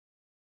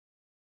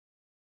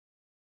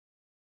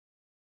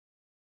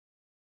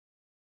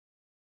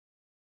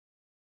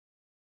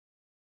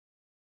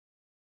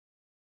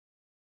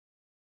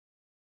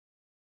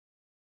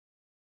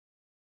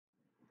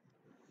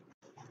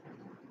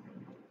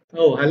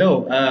Oh,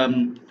 hello. I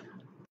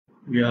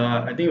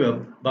think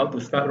we're about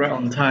to start right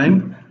on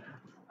time.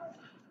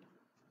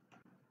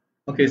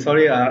 Okay,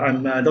 sorry.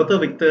 I'm Dr.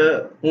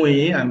 Victor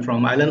Ooi. I'm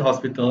from Island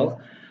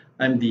Hospital.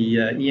 I'm the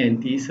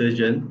ENT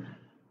surgeon.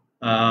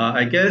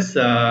 I guess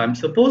I'm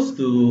supposed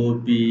to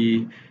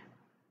be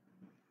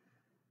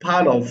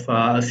part of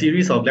a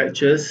series of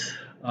lectures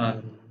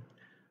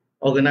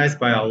organized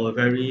by our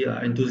very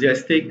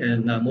enthusiastic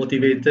and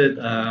motivated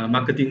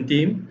marketing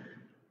team.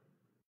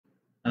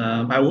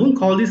 I won't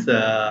call this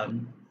a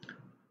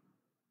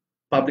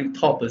public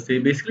talk per se,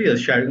 basically a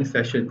sharing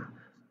session.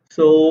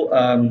 So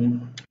I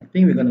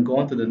think we're going to go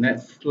on to the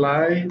next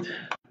slide.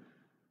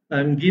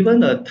 I'm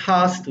given a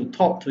task to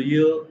talk to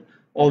you,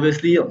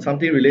 obviously on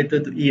something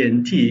related to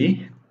ENT.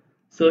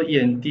 So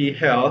ENT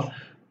Health,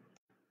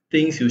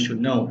 things you should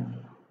know.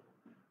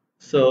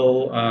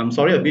 So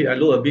sorry I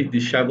look a bit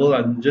disheveled.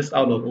 I'm just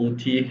out of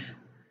OT,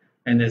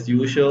 and as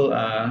usual,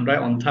 right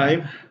on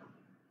time.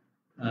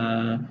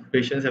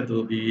 Patients have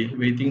to be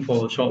waiting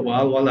for a short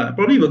while I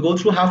probably will go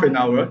through half an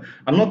hour.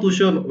 I'm not too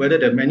sure whether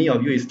that many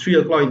of you, it's 3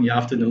 o'clock in the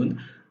afternoon,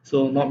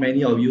 so not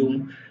many of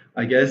you,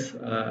 I guess.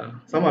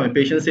 Some of my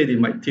patients say they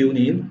might tune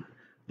in,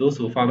 those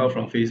who found out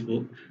from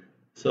Facebook.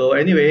 So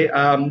anyway,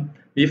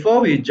 before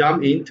we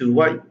jump into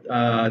what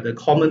the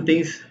common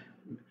things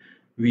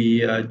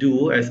we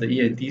do as the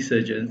ENT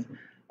surgeons,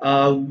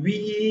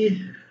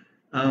 we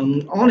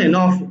on and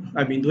off,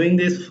 I've been doing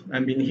this,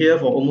 I've been here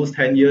for almost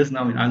 10 years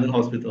now in Island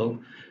Hospital.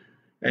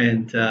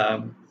 And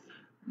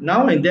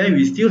now and then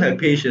we still have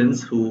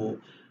patients who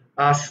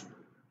ask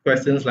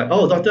questions like,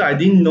 "Oh, doctor, I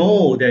didn't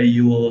know that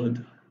you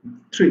would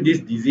treat this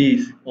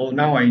disease. Oh,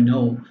 now I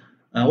know.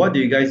 What do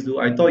you guys do?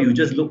 I thought you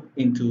just look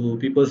into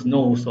people's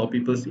nose or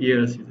people's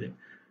ears." You see.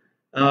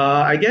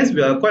 I guess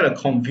we are quite a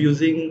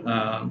confusing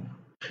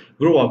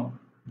group of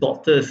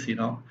doctors.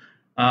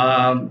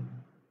 I'm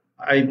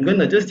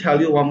gonna just tell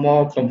you one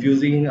more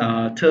confusing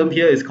term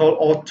here. It's called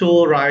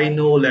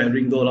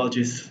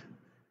otorhinolaryngologist.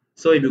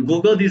 So if you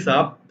Google this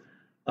up,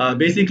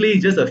 basically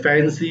it's just a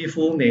fancy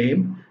full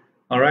name,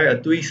 all right, a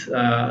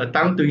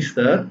tongue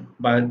twister,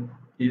 but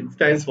it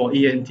stands for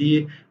ENT,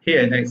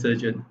 hair and neck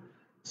surgeon.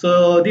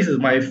 So this is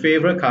my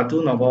favorite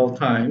cartoon of all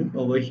time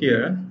over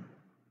here.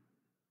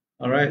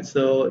 All right,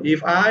 so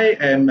if I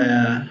am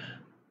a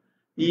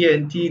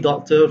ENT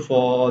doctor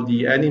for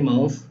the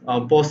animals,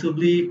 I'll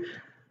possibly,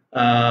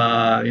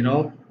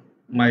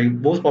 my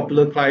most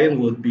popular client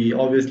would be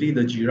obviously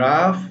the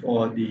giraffe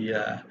or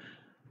the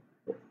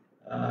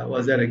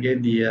what's that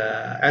again? The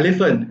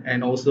elephant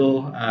and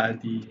also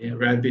the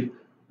rabbit.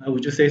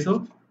 Would you say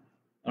so?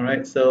 All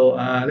right, so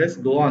let's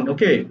go on.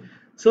 Okay,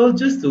 so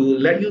just to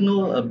let you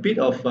know a bit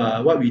of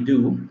what we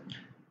do,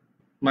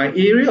 my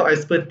area of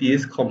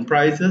expertise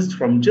comprises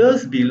from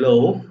just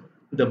below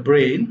the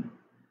brain.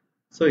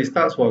 So it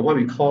starts from what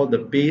we call the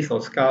base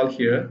of skull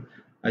here.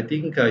 I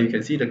think you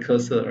can see the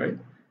cursor, right?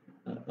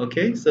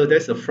 Okay, so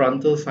that's the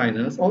frontal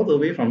sinus all the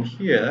way from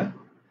here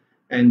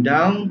and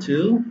down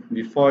to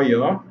before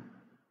your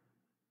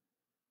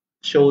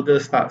shoulder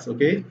starts,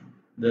 okay?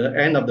 The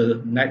end of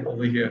the neck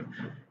over here.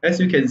 As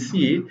you can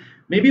see,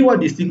 maybe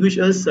what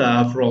distinguishes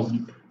us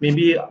from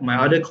maybe my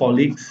other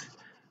colleagues,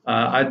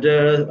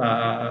 other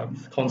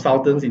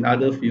consultants in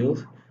other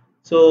fields.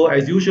 So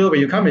as usual, when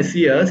you come and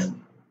see us,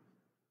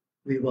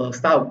 we will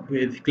start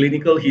with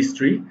clinical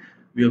history.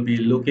 We'll be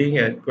looking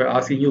at, we're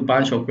asking you a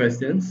bunch of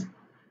questions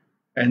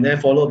and then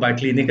followed by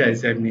clinical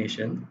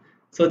examination.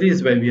 So this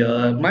is when we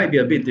might be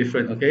a bit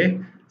different, okay?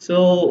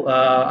 So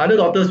other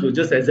doctors will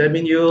just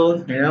examine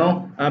you,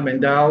 up and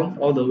down,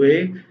 all the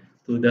way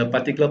to the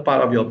particular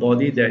part of your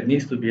body that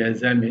needs to be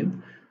examined.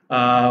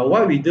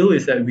 What we do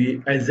is that we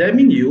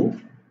examine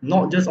you,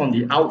 not just on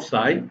the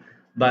outside,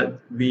 but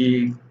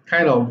we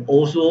kind of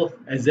also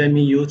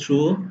examine you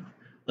through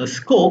a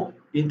scope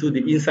into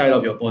the inside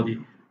of your body,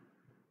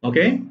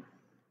 okay?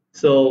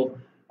 So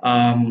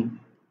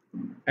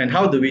and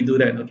how do we do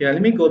that? Okay,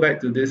 let me go back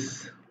to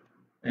this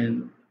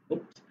and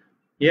oops.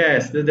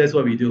 Yes, that's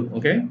what we do.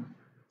 Okay,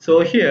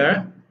 so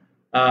here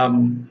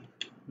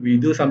we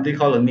do something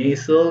called a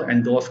nasal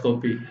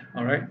endoscopy.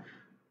 All right,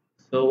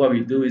 so what we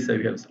do is that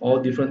we have all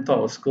different type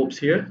of scopes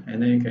here,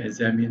 and then you can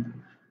examine.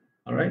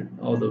 All right,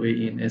 all the way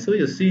in, and so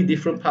you see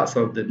different parts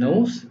of the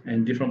nose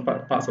and different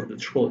parts of the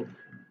throat.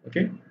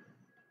 Okay,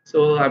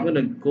 so I'm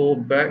gonna go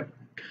back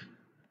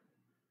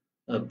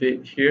a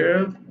bit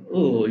here.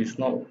 Oh, it's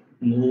not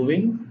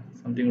moving.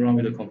 Something wrong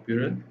with the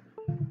computer.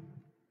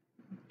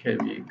 Can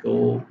we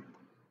go?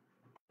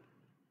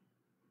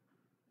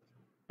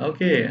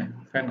 Okay,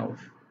 kind of.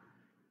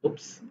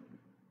 Oops,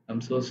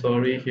 I'm so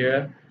sorry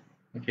here.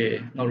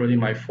 Okay, not really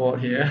my fault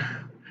here.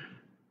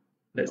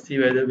 Let's see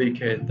whether we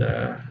can,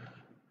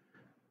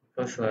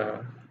 because,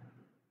 oh,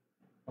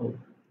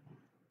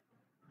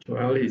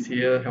 Joel is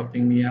here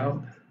helping me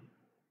out.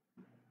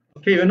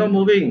 Okay, you're not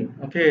moving.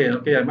 Okay,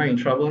 am I in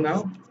trouble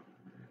now?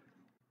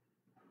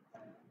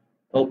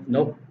 Oh,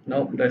 nope,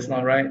 nope, that's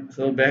not right.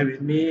 So bear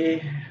with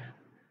me.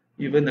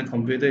 Even the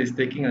computer is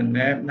taking a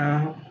nap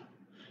now.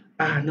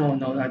 No,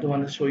 I don't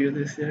want to show you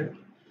this yet.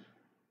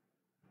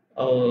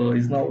 Oh,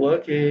 it's not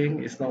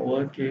working. It's not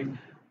working.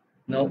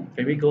 No,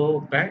 can we go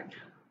back?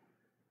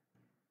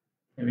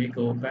 Can we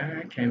go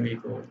back? Can we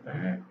go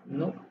back?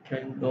 No,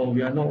 can no,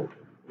 we are not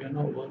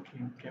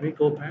working. Can we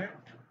go back?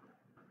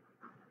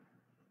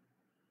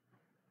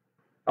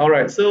 All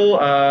right,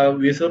 so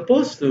we're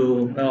supposed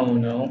to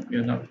no,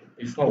 you're not,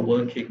 it's not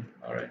working.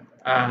 All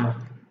right.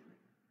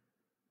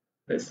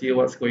 Let's see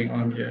what's going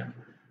on here.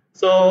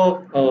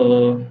 So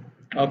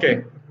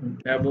okay.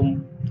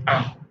 Album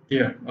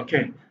here.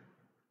 Okay.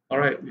 All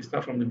right, we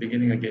start from the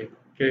beginning again.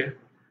 Okay.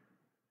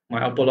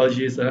 My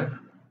apologies,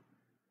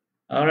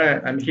 all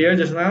right, I'm here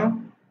just now.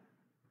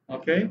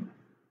 Okay.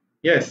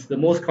 Yes, the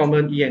most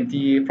common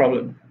ENT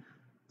problem.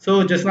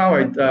 So just now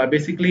I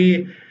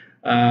basically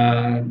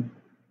uh,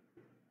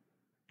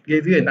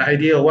 gave you an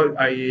idea of what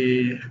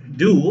I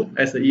do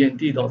as an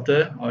ENT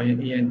doctor or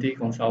an ENT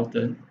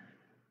consultant.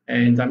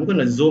 And I'm going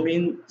to zoom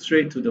in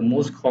straight to the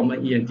most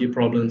common ENT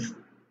problems.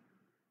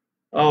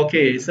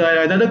 Okay, so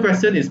another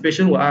question is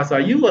patient will ask,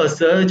 are you a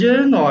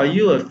surgeon or are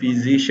you a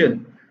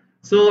physician?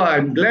 So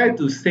I'm glad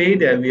to say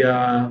that we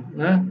are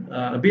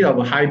a bit of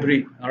a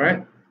hybrid, all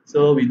right?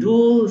 So we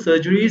do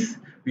surgeries,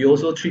 we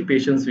also treat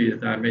patients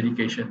with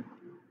medication.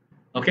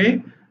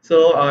 Okay,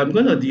 so I'm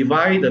going to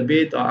divide a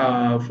bit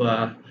of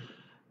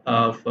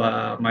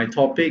my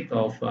topic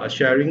of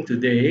sharing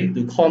today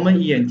to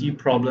common ENT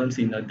problems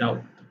in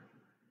adult,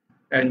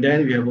 and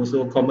then we have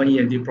also common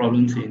ENT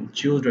problems in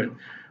children.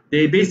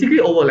 They basically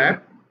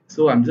overlap,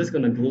 so I'm just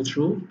going to go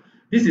through.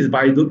 This is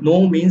by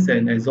no means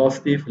an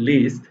exhaustive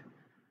list.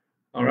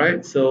 All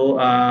right, so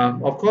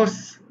of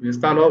course, we'll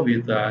start off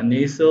with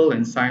nasal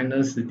and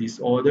sinus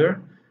disorder.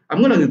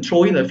 I'm going to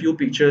throw in a few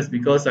pictures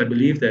because I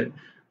believe that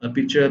a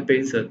picture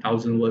paints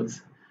 1,000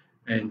 words.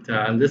 And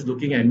just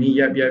looking at me,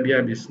 yap,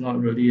 is not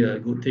really a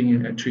good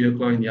thing at 3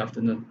 o'clock in the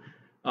afternoon.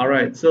 All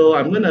right, so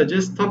I'm going to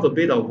just talk a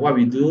bit of what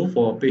we do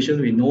for patients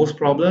with nose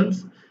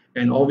problems.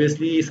 And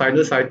obviously,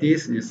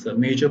 sinusitis is a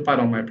major part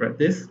of my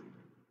practice.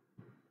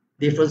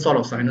 Different sort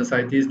of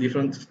sinusitis,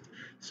 different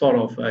sort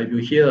of, if you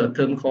hear a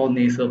term called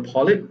nasal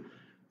polyp,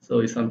 so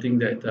it's something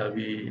that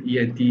we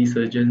ENT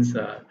surgeons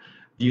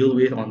deal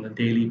with on a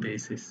daily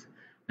basis.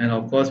 And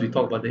of course, we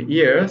talk about the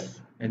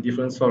ears and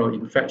different sort of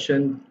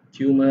infection,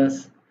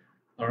 tumors,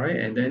 all right,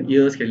 and then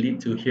ears can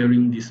lead to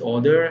hearing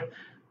disorder.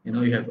 You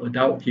know, you have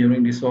adult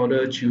hearing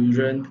disorder,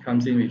 children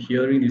comes in with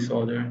hearing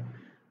disorder.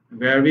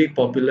 Very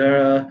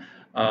popular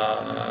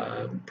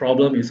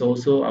problem is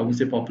also, I would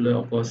say popular,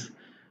 of course,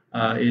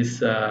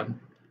 is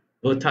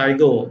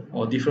vertigo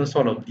or different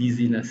sort of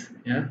dizziness.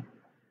 Yeah,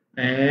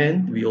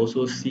 and we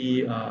also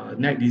see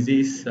neck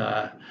disease.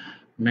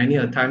 Many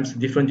a times,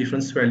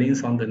 different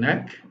swellings on the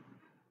neck.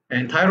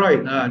 And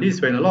thyroid, this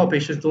is when a lot of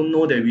patients don't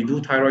know that we do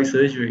thyroid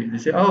surgery. They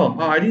say, oh,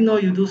 I didn't know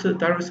you do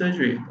thyroid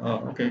surgery.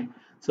 Oh, okay.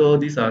 So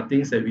these are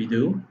things that we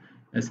do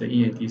as an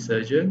ENT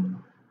surgeon.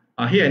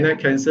 Head and neck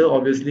cancer,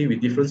 obviously, with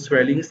different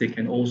swellings, they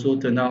can also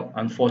turn out,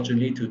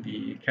 unfortunately, to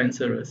be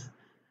cancerous.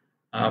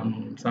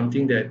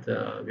 Something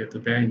that we have to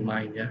bear in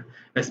mind, yeah,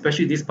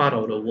 especially this part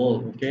of the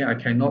world. Okay, I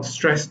cannot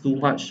stress too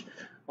much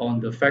on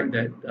the fact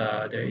that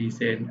there is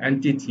an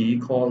entity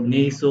called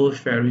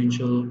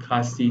nasopharyngeal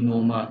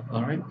carcinoma.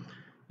 All right,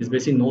 it's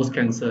basically nose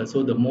cancer.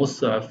 So the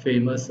most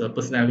famous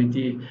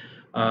personality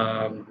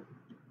um,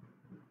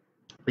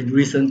 in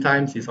recent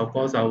times is of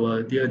course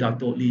our dear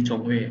Dato Lee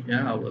Chong Wei,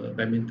 yeah, our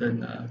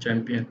badminton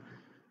champion.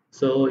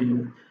 So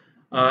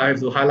I have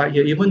to highlight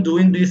here, even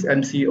doing this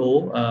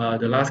MCO,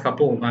 the last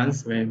couple of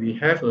months, when we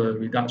have a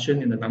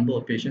reduction in the number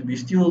of patients, we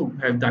still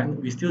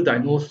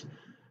diagnose,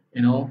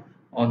 you know,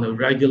 on a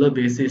regular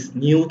basis,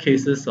 new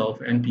cases of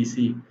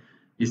NPC.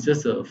 It's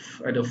just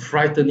at a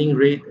frightening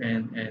rate,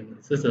 and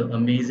it's just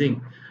amazing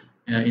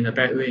in a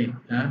bad way.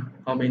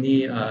 How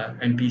many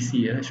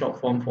NPC, short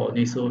form for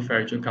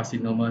nasopharyngeal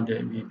carcinoma,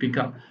 that we pick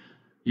up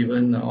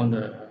even on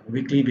a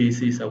weekly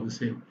basis, I would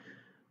say.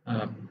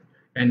 Um,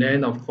 and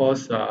then, of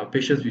course,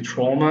 patients with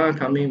trauma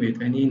coming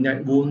with any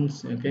neck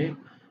wounds, okay,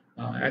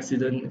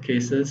 accident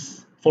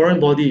cases, foreign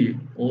body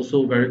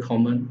also very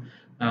common,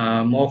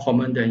 more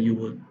common than you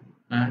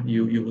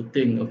would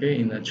think, okay,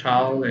 in a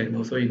child and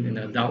also in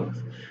adults,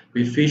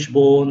 with fish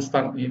bones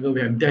stuck, even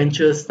we have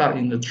dentures stuck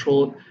in the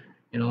throat,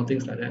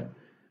 things like that.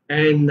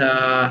 And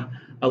I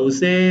would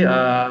say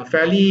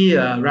fairly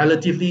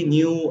relatively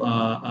new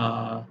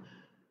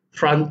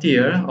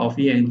frontier of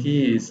ENT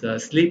is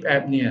sleep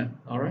apnea,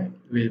 all right,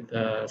 with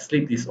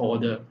sleep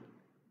disorder.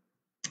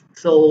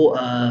 So,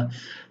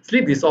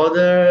 sleep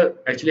disorder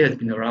actually has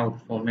been around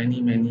for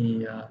many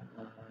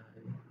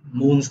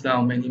moons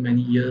now,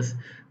 many years.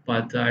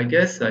 But I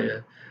guess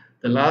the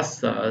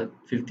last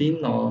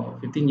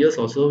 15 years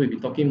or so, we've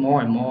been talking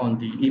more and more on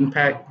the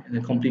impact and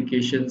the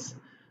complications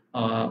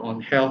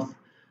on health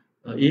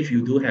if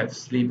you do have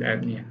sleep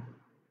apnea.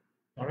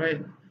 All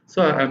right.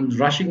 So I'm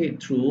rushing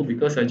it through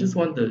because I just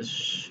want to.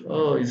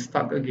 Oh, it's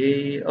stuck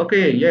again.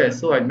 Okay, yeah.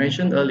 So I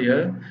mentioned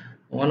earlier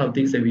one of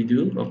the things that we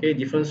do. Okay,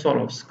 different sort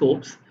of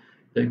scopes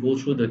that go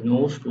through the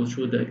nose, go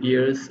through the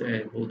ears,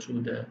 and go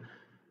through the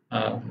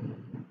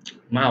um,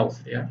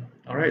 mouth. Yeah.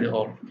 All right, the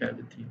oral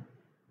cavity.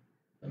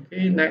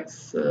 Okay,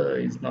 next,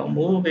 it's not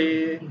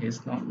moving.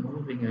 It's not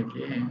moving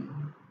again.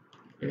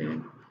 Okay,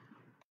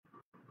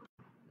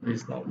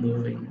 it's not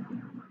moving.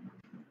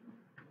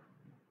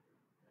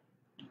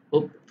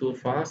 Oh, too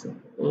fast.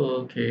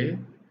 Okay.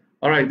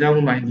 All right,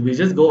 never mind. We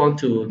just go on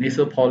to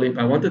nasal polyp.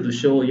 I wanted to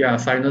show, yeah,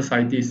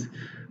 sinusitis.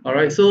 All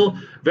right, so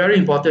very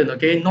important.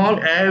 Okay,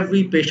 not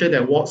every patient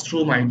that walks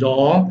through my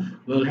door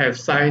will have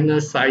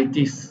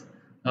sinusitis.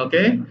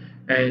 Okay,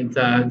 and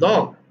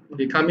doc,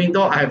 the coming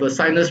doc, I have a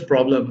sinus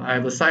problem. I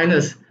have a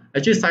sinus.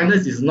 Actually,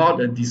 sinus is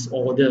not a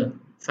disorder.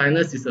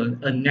 Sinus is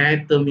an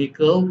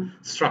anatomical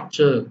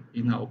structure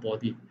in our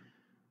body.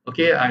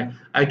 Okay,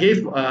 I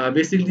gave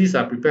basically these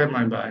are prepared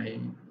by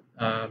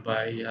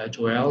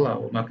Joel,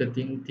 our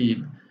marketing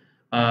team.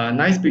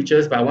 Nice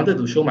pictures, but I wanted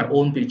to show my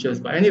own pictures.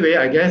 But anyway,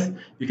 I guess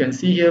you can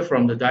see here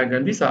from the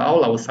diagram, these are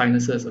all our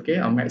sinuses, okay,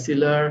 our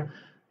maxillar,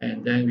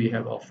 and then we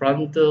have our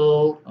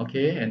frontal,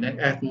 okay, and then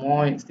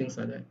ethmoids, things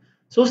like that.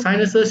 So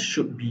sinuses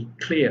should be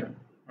clear,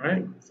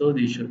 right? So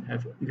you should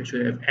have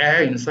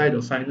air inside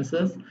the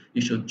sinuses.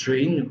 It should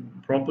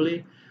drain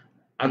properly.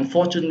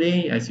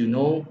 Unfortunately, as you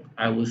know,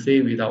 I would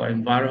say with our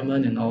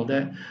environment and all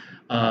that,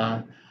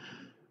 uh,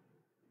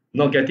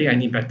 not getting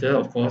any better.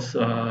 Of course,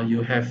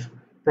 you have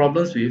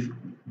problems with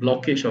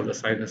blockage of the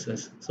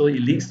sinuses, so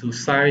it leads to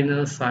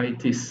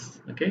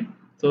sinusitis. Okay,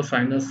 so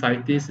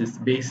sinusitis is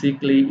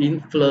basically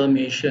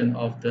inflammation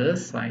of the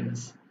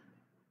sinus.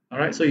 All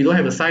right, so you don't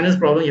have a sinus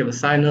problem, you have a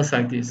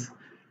sinusitis.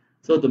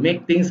 So to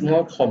make things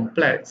more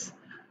complex,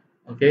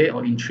 okay,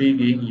 or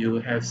intriguing, you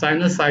have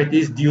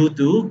sinusitis due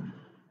to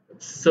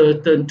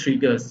certain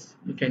triggers.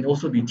 It can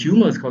also be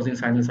tumors causing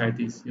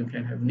sinusitis. You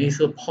can have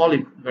nasal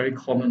polyp, very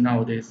common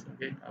nowadays.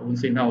 Okay, I won't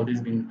say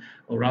nowadays, been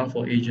around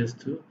for ages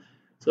too.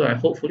 So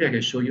hopefully I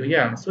can show you.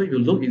 Yeah, so if you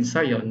look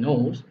inside your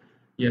nose,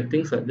 you have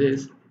things like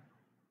this.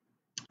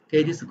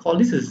 Okay, this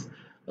is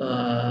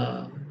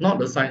not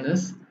the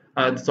sinus.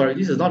 Sorry,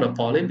 this is not a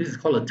polyp. This is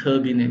called a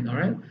turbinate. All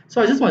right.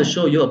 So I just want to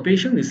show you a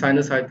patient with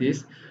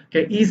sinusitis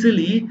can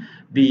easily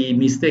be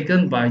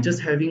mistaken by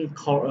just having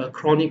a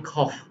chronic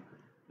cough.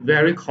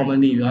 Very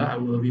commonly,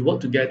 we work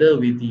together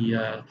with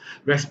the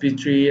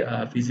respiratory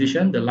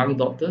physician, the lung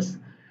doctors,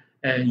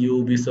 and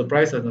you'll be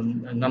surprised at the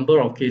number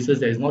of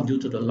cases that is not due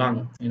to the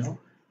lung.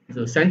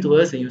 So send to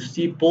us, and you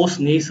see post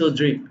nasal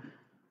drip,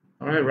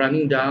 all right,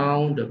 running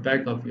down the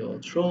back of your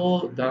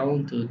throat,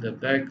 down to the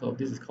back of,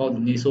 this is called the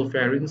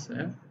nasopharynx.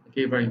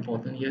 Okay, very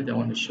important here that I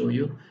want to show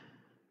you.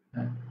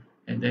 Uh,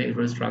 and then it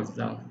just runs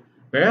down.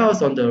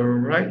 Whereas on the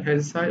right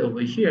hand side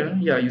over here,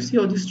 yeah, you see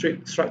all these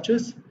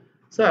structures.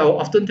 So I will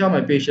often tell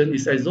my patient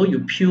it's as though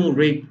you peel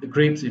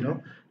grapes.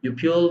 You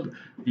peel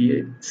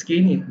the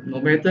skin, no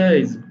matter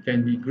it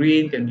can be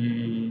green, can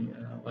be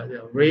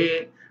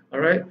red, all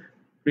right,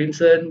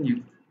 crimson.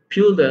 You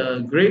peel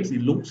the grapes,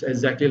 it looks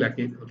exactly like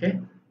it. Okay,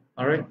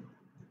 all right.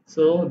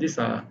 So these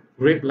are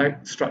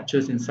grape-like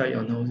structures inside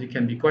your nose. It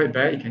can be quite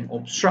bad. It can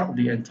obstruct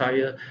the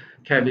entire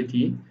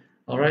cavity.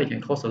 All right, it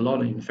can cause a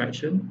lot of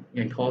infection.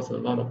 It can cause a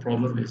lot of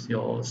problems with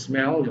your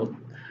smell.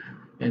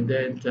 And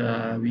then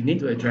we need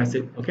to address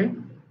it. Okay.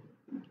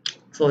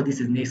 So this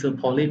is nasal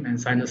polyp and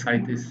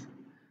sinusitis.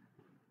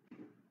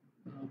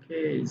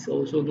 Okay, it's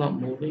also not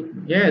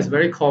moving. Yes,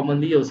 very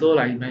commonly also,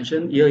 like I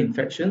mentioned, ear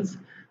infections.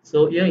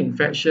 So ear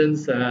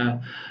infections,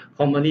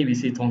 commonly we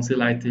see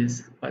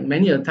tonsillitis, but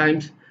many a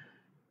times,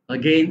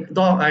 again,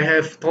 doc, I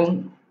have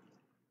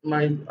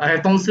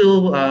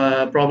tonsil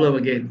problem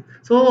again.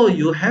 So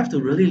you have to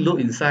really look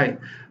inside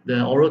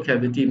the oral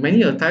cavity.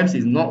 Many a times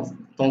it's not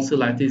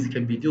tonsillitis. It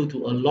can be due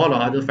to a lot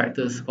of other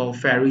factors called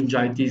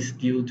pharyngitis,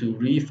 due to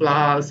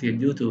reflux, and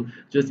due to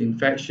just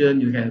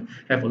infection. You can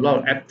have a lot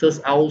of aphthous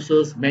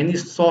ulcers, many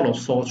sort of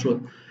sore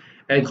throat,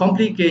 and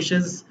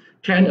complications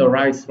can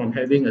arise from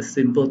having a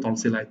simple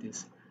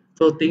tonsillitis.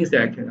 So things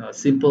that can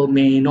simple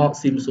may not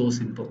seem so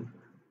simple.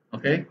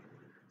 Okay.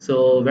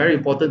 So very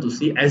important to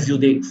see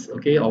exudates,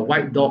 okay, or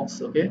white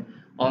dots, okay,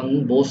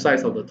 on both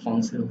sides of the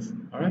tonsils.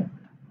 All right.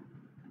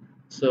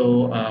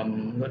 So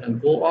I'm gonna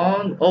go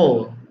on.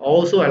 Oh,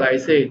 also like I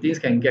say, things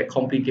can get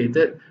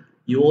complicated.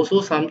 You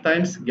also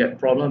sometimes get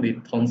problem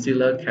with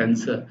tonsillar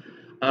cancer.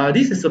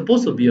 This is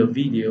supposed to be a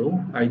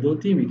video. I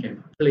don't think we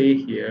can play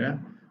here,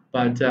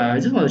 but I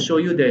just want to show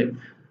you that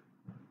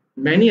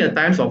many a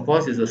times, of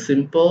course, it's a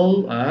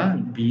simple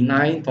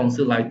benign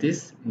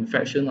tonsillitis,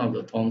 infection of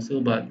the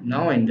tonsil, but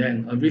now and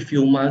then, every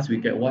few months, we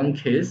get one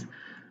case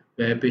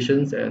where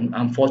patients and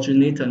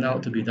unfortunately turn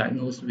out to be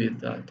diagnosed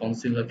with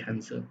tonsillar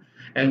cancer.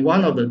 And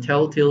one of the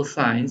telltale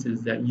signs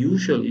is that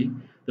usually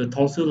the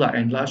tonsil are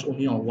enlarged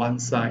only on one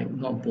side,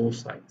 not both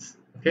sides.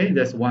 Okay,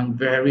 that's one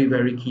very,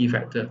 very key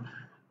factor.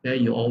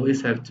 Then you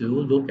always have to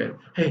look at,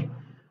 hey,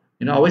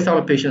 I always tell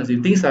my patients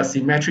if things are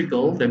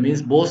symmetrical, that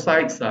means both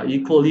sides are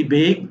equally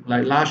big,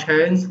 like large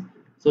hands,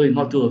 so you're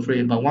not too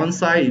afraid. But one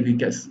side, if it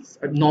gets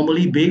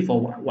abnormally big for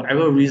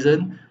whatever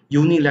reason,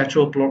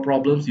 unilateral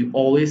problems, you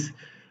always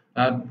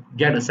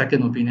get a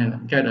second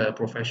opinion, get a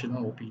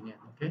professional opinion.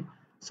 Okay,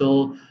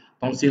 so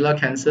tonsillar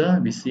cancer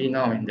we see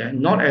now and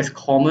then, not as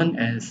common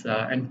as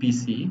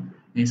NPC,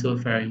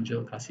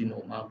 nasopharyngeal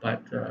carcinoma,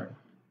 but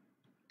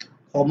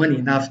common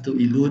enough to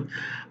elude.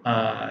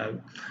 Uh,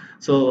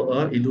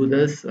 elude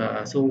us.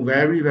 So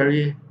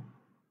very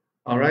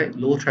all right,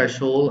 low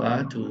threshold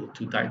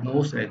to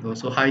diagnose, and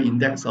also high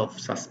index of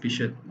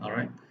suspicion. All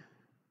right.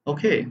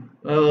 Okay.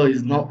 Oh,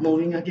 it's not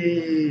moving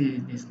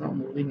again. It's not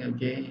moving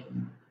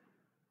again.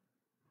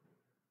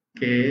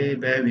 Okay,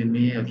 bear with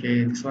me.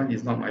 Okay, this one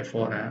is not my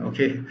fault.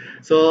 Okay,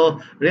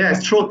 so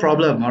yes, throat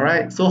problem. All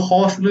right, so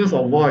hoarseness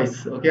of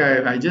voice.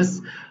 Okay, I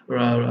just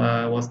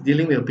was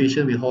dealing with a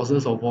patient with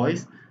hoarseness of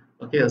voice.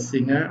 Okay, a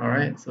singer. All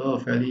right, so a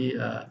fairly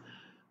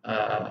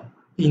uh,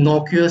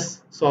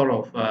 innocuous sort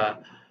of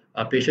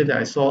a patient that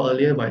I saw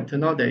earlier, but it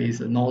turned out there is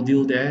a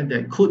nodule there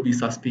that could be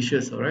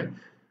suspicious. All right,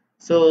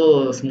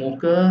 so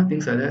smoker,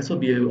 things like that. So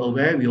be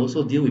aware. We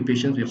also deal with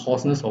patients with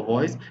hoarseness of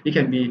voice. It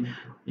can be,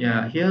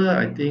 yeah. Here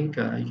I think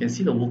you can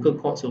see the vocal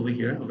cords over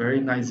here. A very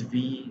nice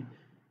V,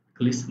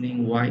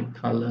 glistening white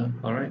color.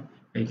 All right,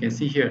 and you can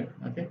see here.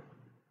 Okay,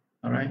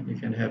 all right. You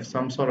can have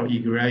some sort of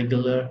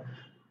irregular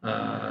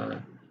uh,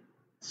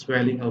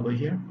 swelling over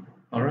here.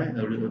 All right,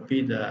 a little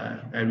bit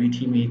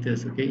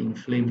erythematous. Okay,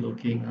 inflamed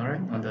looking. All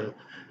right, on the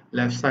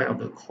left side of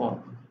the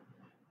cord.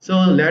 So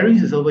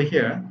larynx is over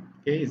here.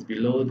 Okay, it's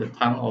below the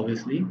tongue,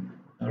 obviously.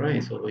 All right,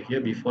 it's over here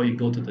before you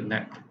go to the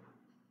neck.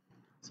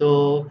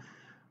 So,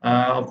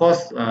 of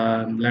course,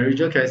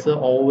 laryngeal cancer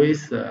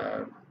always,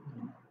 higher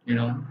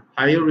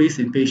risk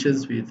in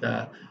patients with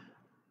um,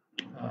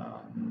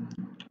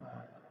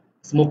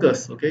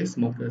 smokers. Okay,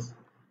 smokers,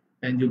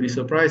 and you'll be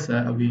surprised.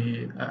 I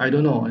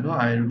don't know.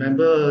 I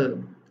remember a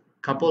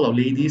couple of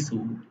ladies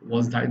who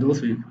was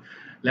diagnosed with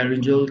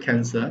laryngeal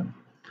cancer,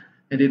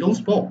 and they don't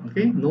smoke.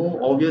 Okay,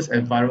 no obvious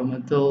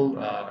environmental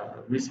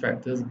risk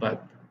factors,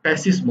 but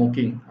passive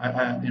smoking.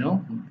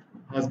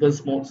 Husband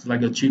smokes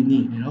like a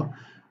chimney.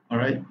 All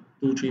right,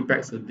 2 3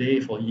 packs a day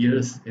for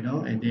years.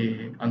 And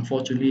they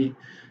unfortunately,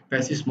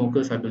 passive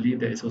smokers. I believe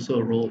there is also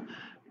a role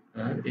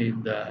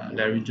in the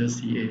laryngeal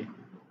CA.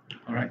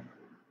 All right.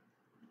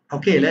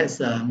 Okay, let's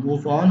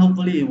move on.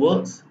 Hopefully it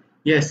works.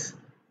 Yes.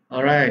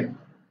 All right.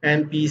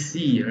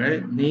 NPC,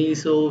 right?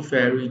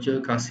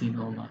 Nasopharyngeal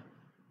carcinoma.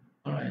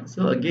 All right,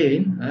 so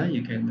again,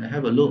 you can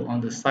have a look on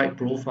the side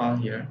profile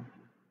here.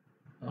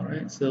 All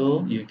right,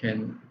 so you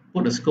can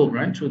put the scope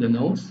right through the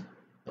nose,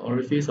 the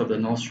orifice of the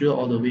nostril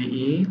all the way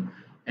in,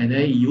 and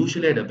then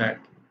usually at the back.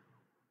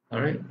 All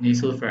right,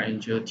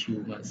 nasopharyngeal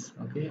tumors.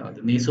 Okay, or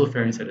the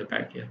nasopharynx at the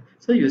back here.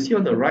 So you see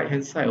on the right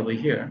hand side over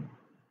here.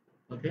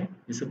 Okay,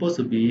 it's supposed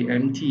to be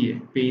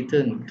empty,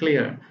 patent,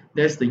 clear.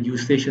 That's the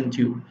eustachian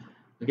tube.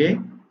 Okay,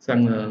 so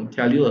I'm going to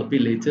tell you a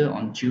bit later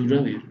on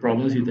children with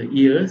problems with the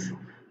ears,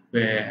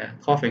 where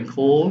cough and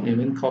cold,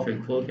 even cough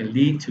and cold can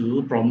lead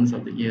to problems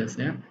of the ears,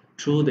 yeah,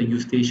 through the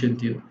eustachian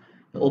tube,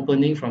 the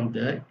opening from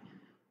the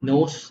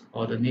nose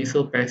or the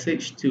nasal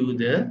passage to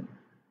the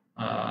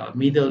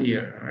middle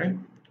ear, right,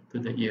 to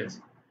the ears.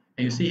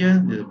 And you see here,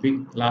 there's a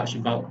big,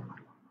 large bulb,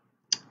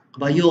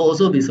 but you'll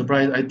also be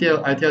surprised. I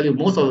tell you,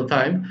 most of the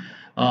time,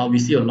 we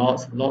see a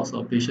lots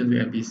of patients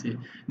with NPC.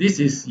 This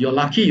is you're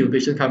lucky your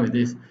patient come with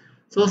this.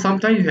 So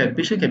sometimes you have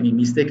patient can be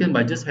mistaken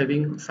by just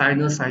having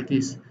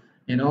sinusitis,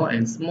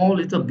 and small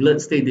little blood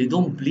stain. They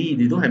don't bleed.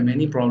 They don't have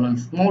many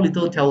problems. Small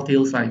little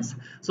telltale signs.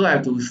 So I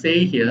have to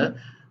say here,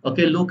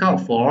 okay, look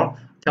out for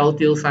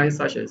telltale signs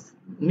such as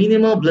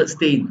minimal blood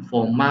stain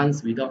for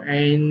months without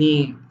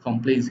any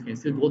complaints. You can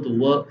still go to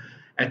work,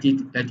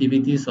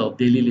 activities of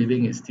daily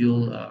living is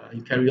still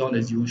you carry on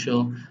as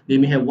usual. They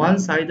may have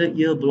one-sided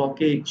ear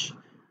blockage,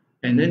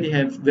 and then they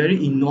have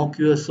very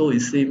innocuous, so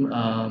it seems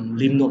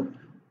lymph node.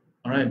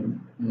 All right,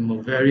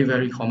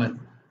 very common.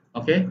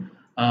 Okay,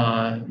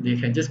 they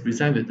can just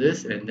present with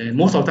this, and then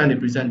most of the time they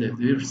present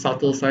with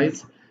subtle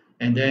signs,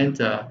 and then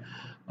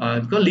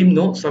because lymph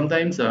nodes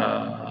sometimes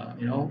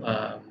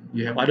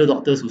you have other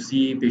doctors who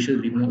see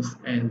patient lymph nodes,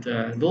 and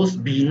those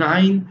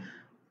benign,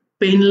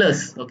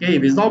 painless. Okay,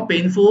 if it's not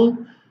painful,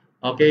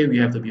 okay, we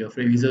have to be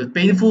afraid. If it's a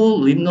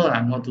painful lymph node,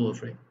 I'm not too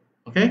afraid.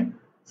 Okay,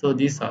 so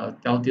these are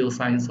telltale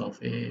signs of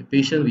a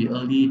patient with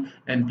early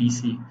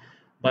NPC.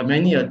 But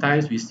many a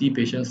times we see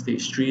patients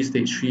stage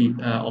 3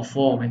 or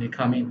 4 when they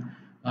come in.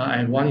 I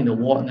have one in the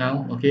ward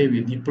now, okay,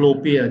 with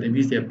diplopia. That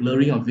means they're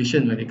blurring of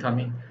vision when they come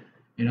in.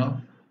 You know,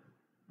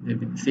 they've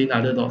been seeing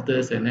other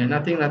doctors, and then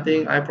nothing,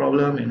 eye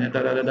problem, and then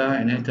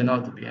and then turn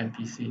out to be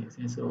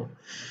NPC. So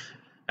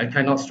I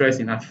cannot stress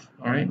enough.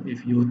 All right,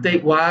 if you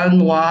take one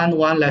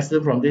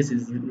lesson from this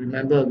is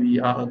remember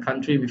we are a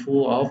country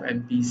full of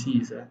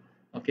NPCs.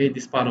 Okay,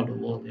 this part of the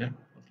world. Yeah.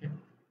 Okay.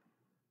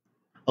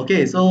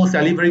 Okay, so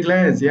salivary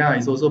glands, yeah,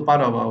 it's also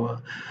part of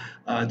our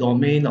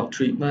domain of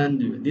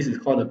treatment. This is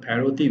called the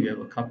parotid. We have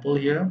a couple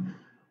here.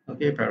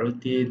 Okay,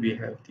 parotid. We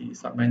have the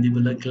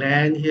submandibular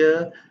gland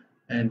here,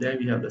 and then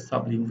we have the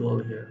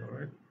sublingual here. All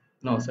right,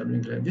 no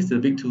sublingual gland. This is a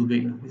bit too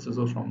big. This is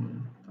also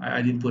from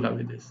I didn't put up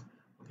with this.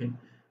 Okay,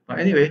 but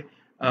anyway,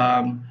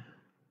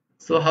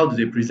 so how do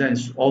they present?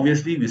 It's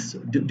obviously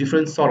with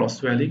different sort of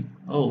swelling.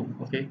 Oh,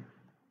 okay.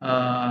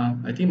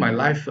 I think my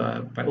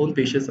own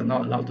patients are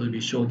not allowed to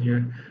be shown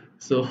here.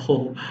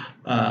 So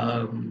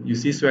you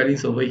see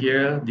swellings over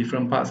here,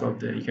 different parts of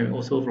the, you can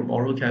also from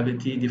oral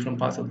cavity, different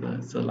parts of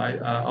the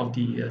saliva, of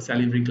the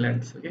salivary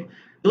glands. Okay,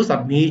 those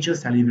are major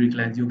salivary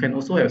glands. You can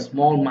also have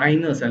small,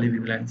 minor salivary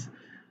glands.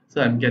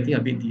 So I'm getting a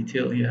bit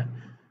detailed here.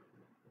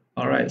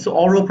 All right. So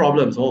oral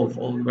problems,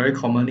 very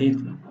commonly,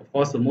 of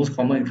course, the most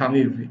common come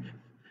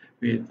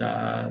with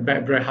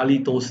bad breath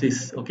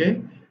halitosis,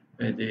 okay,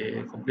 where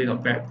they complain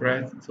of bad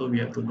breath. So we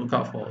have to look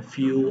out for a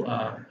few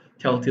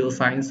telltale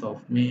signs of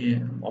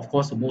me. Of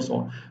course, the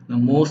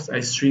most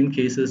extreme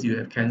cases, you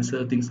have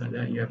cancer, things like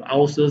that. You have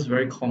ulcers,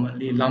 very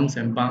commonly, lumps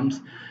and bumps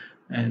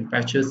and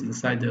patches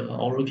inside the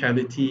oral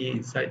cavity,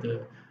 inside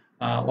the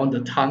on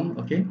the tongue.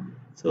 Okay,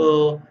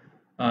 so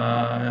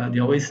they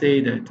always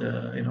say that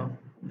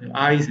the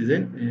eyes is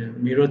it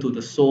mirror to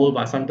the soul,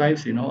 but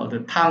sometimes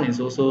the tongue is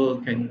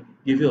also can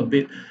give you a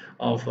bit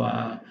of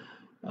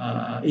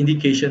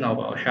indication of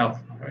our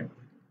health. All right,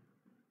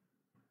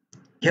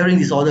 hearing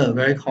disorder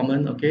very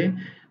common. Okay,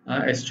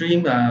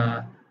 extreme.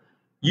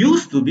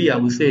 Used to be, I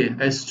would say,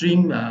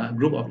 extreme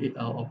group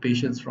of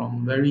patients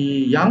from very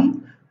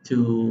young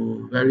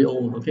to very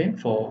old, okay,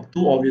 for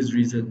two obvious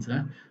reasons.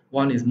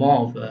 One is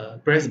more of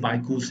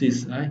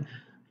presbycusis, right?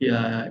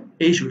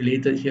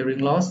 Age-related hearing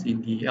loss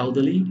in the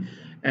elderly,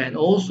 and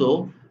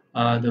also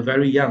the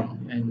very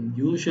young. And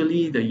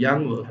usually the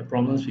young will have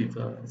problems with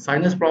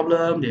sinus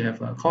problem, they have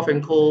cough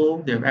and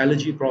cold, they have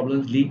allergy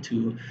problems lead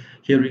to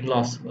hearing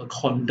loss,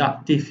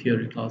 conductive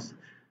hearing loss.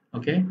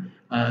 Okay,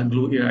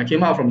 glue ear. I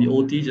came out from the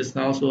OT just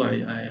now, so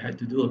I had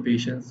to do a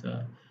patient's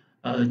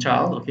a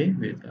child, okay,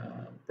 with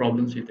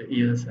problems with the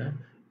ears,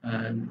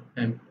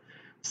 and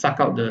suck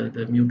out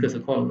the mucus,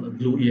 called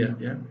glue ear.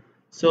 Yeah.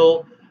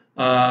 So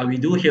we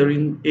do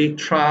hearing aid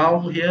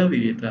trial here.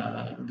 We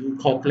do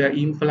cochlear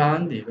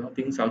implant.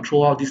 Things. I'll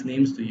throw out these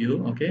names to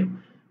you. Okay.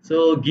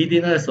 So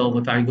giddiness or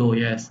vertigo.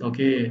 Yes.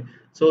 Okay.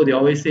 So they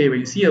always say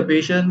when you see a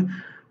patient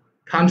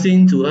comes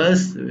in to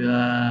us,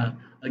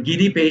 a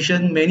giddy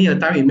patient, many a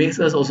time it makes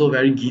us also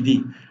very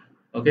giddy,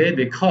 okay,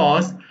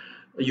 because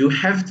you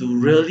have to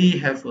really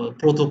have a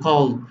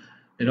protocol,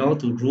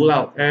 to rule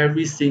out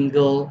every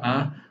single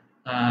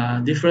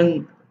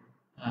different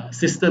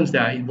systems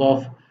that are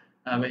involved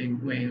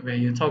when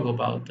you talk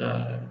about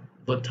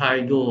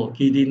vertigo,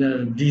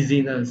 giddiness,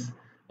 dizziness.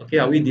 Okay,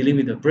 are we dealing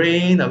with the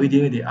brain? Are we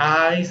dealing with the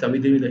eyes? Are we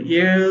dealing with the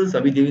ears?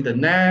 Are we dealing with the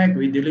neck? Are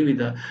we dealing with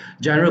the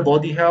general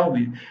body health?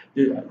 We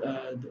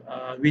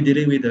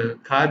dealing with the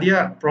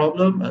cardiac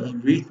problem,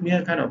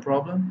 arrhythmia kind of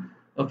problem?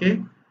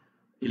 Okay,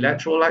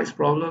 electrolytes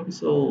problem.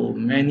 So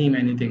many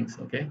things.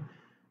 Okay,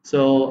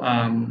 so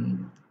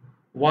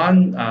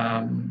one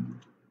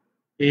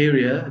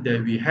area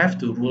that we have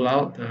to rule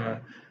out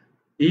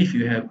if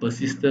you have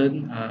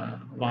persistent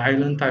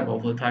violent type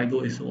of vertigo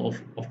is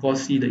of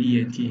course see the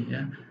ENT.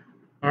 Yeah.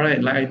 All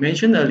right, like I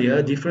mentioned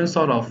earlier, different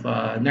sort of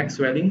neck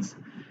swellings.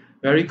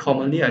 Very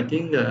commonly, I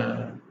think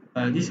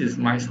this is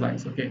my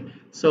slides. Okay,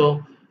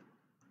 so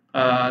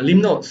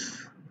lymph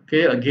nodes.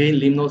 Okay, again,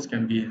 lymph nodes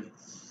can be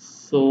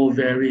so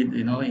varied,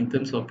 in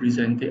terms of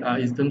presenting,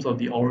 in terms of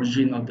the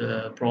origin of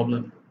the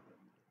problem.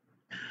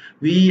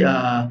 We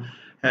have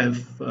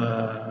a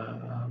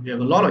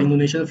lot of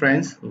Indonesian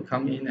friends who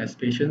come in as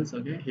patients,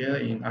 okay, here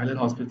in Island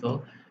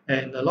Hospital,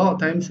 and a lot of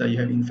times you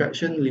have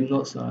infection, lymph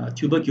nodes,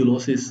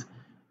 tuberculosis,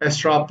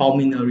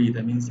 extrapulmonary.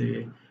 That means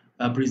they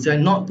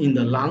present not in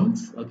the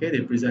lungs, okay,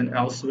 they present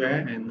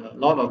elsewhere, and a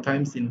lot of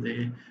times in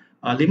the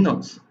lymph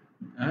nodes.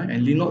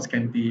 And lymph nodes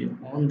can be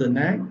on the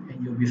neck,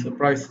 and you'll be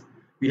surprised.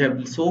 We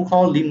have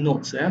so-called lymph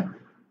nodes, yeah,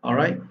 all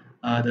right,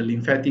 the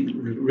lymphatic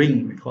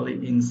ring, we call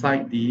it,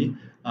 inside the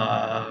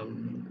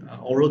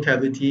oral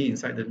cavity,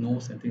 inside the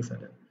nose, and things like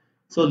that.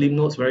 So lymph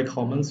nodes, very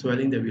common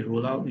swelling that we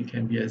rule out. It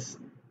can be as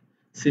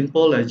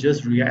simple as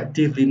just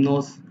reactive lymph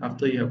nodes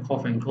after you have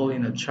cough and cold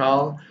in a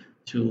child,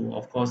 to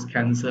of course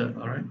cancer.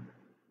 All right.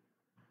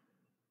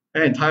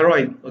 And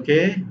thyroid,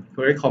 okay,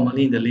 very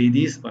commonly in the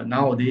ladies, but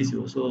nowadays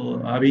you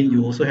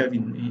also have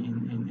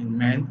in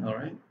men, all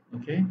right,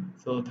 okay.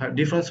 So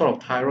different sort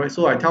of thyroid.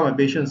 So I tell my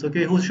patients,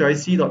 okay, who should I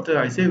see, doctor?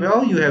 I say,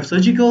 well, you have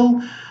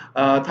surgical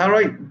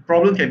thyroid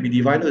problem, can be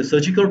divided as a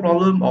surgical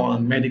problem or a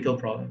medical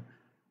problem.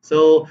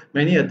 So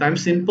many a time,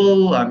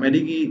 simple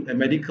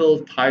medical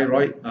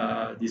thyroid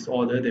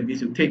disorder, that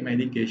means you take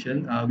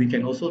medication, we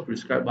can also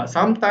prescribe. But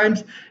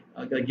sometimes,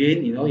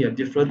 again, you have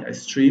different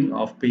extreme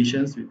of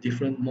patients with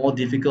different, more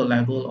difficult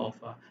level of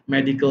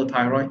medical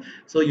thyroid.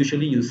 So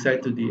usually you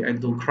send to the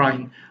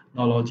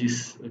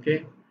endocrinologist,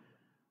 okay.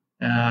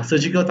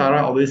 Surgical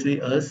thyroid,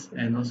 obviously us,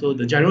 and also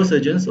the general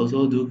surgeons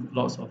also do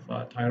lots of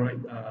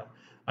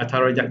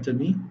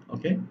thyroidectomy,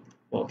 okay,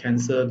 for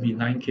cancer,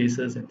 benign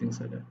cases, and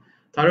things like that.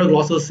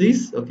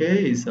 Thyroglossosis,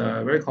 okay, is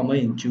very common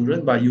in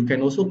children, but you can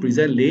also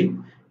present late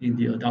in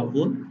the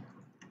adulthood.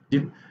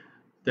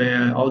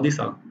 All these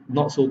are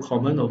not so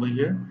common over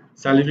here.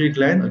 Salivary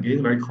gland,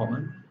 again, very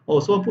common.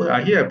 Also,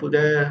 I put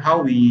there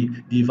how we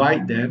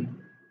divide them.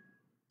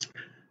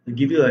 To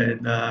give you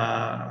an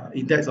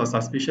index of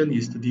suspicion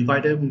is to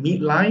divide them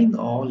midline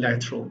or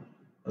lateral.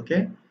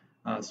 Okay,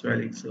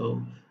 swelling.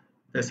 So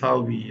That's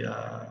how we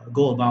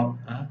go about,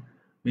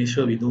 make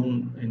sure we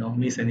don't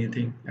miss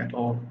anything at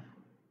all.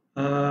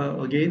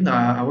 Again,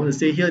 I want to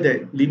say here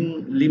that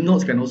lymph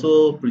nodes can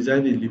also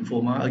present with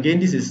lymphoma. Again,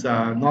 this is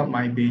not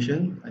my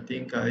patient. I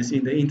think it's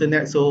in the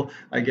internet, so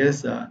I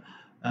guess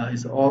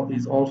it's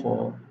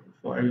all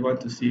for everyone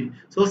to see.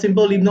 So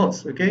simple lymph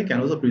nodes, okay,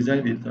 can also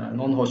present with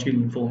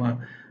non-Hodgkin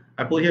lymphoma.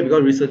 I put here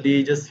because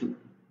recently, just a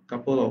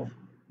couple of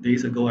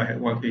days ago, I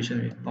had one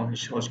patient with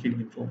non-Hodgkin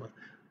lymphoma.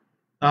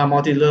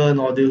 Modular,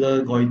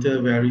 nodular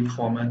goiter, very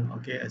common.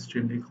 Okay,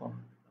 extremely common.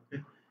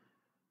 Okay.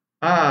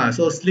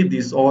 So sleep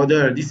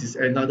disorder. This is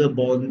another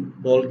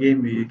ball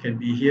game. We can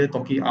be here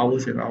talking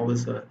hours and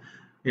hours.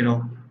 You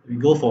know, we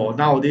go for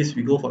nowadays.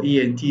 We go for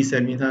ENT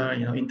seminar.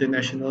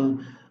 International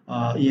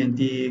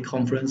ENT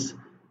conference,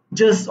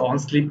 just on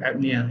sleep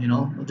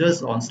apnea.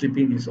 Just on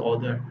sleeping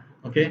disorder.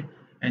 Okay,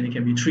 and it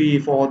can be 3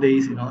 4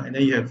 days. And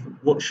then you have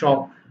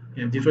workshop.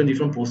 You have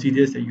different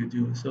procedures that you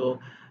do. So,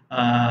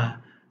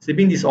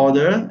 sleeping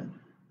disorder.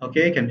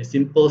 Okay, can be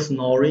simple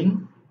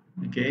snoring.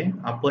 Okay,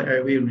 upper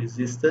airway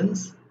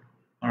resistance,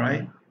 all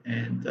right,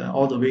 and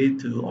all the way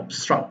to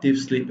obstructive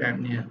sleep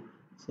apnea.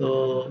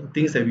 So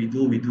things that we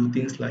do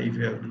things like, if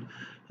you have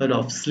heard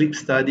of sleep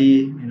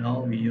study,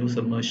 we use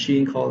a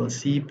machine called a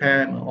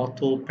CPAP, an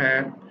auto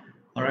pap.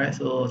 All right,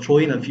 so throw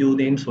in a few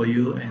names for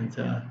you, and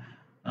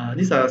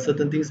these are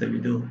certain things that we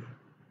do.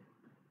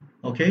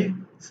 Okay,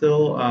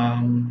 so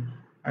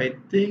I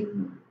think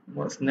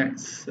what's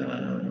next?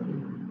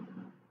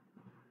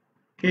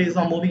 Okay, it's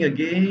not moving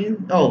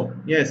again. Oh,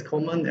 yes,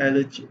 common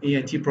allergy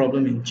ENT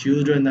problem in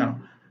children now.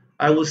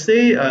 I would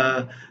say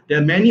there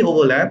are many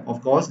overlap,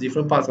 of course,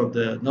 different parts of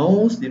the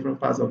nose, different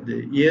parts of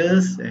the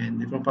ears, and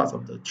different parts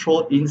of the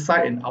throat,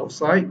 inside and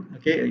outside.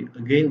 Okay,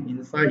 again,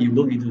 inside you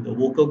look into the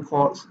vocal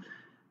cords,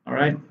 all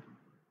right,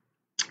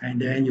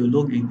 and then you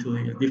look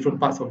into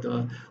different parts of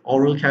the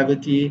oral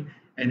cavity,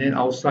 and then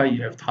outside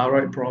you have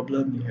thyroid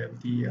problem, you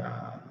have the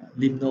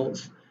lymph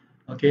nodes,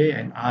 okay,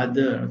 and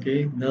other,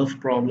 okay, nerve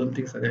problem,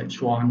 things like that,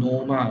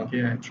 schwannoma.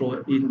 Okay, I throw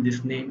in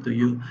this name to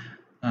you.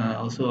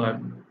 Also,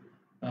 I'm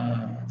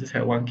just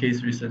had one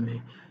case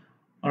recently.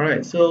 All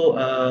right, so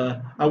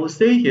I would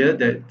say here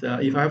that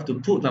if I have to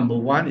put number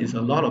one, is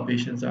a lot of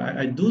patients.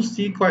 I do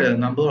see quite a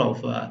number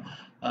of,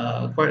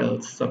 quite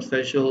a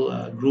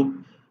substantial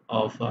group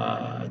of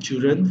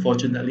children.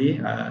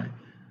 Fortunately,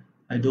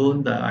 I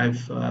don't.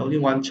 I've only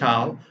one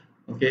child,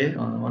 okay,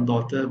 one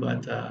daughter,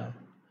 but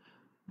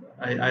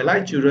I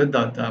like children,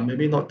 but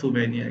maybe not too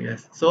many, I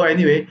guess. So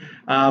anyway,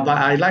 but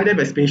I like them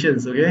as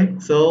patients. Okay,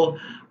 so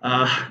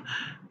uh,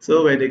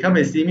 so when they come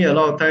and see me, a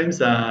lot of times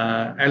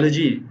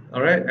allergy,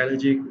 all right,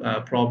 allergic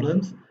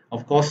problems.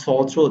 Of course,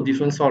 sore throat,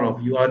 different sort of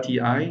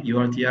URTI.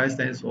 URTI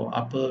stands for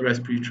upper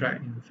respiratory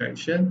tract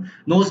infection.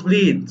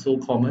 Nosebleed, so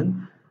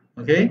common.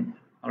 Okay,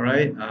 all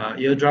right.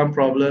 Eardrum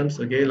problems.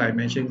 Okay, like I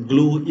mentioned,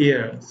 glue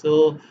ear.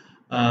 So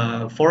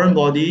foreign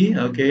body.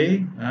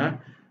 Okay.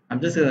 I'm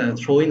just gonna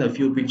throw in a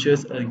few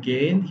pictures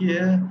again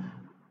here.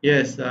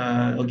 Yes,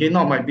 again,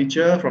 not my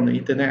picture from the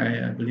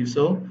internet, I believe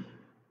so.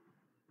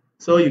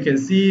 So you can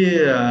see,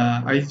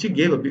 I actually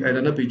gave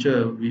another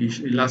picture which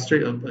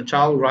illustrate a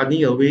child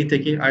running away,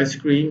 taking ice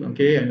cream,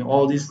 okay, and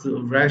all this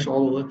rash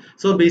all over.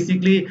 So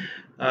basically,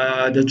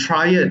 the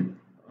triad,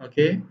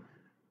 okay,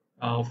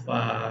 of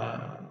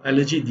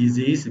allergy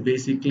disease.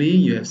 Basically,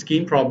 you have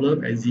skin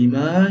problem,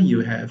 eczema,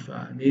 you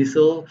have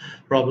nasal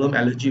problem,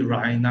 allergy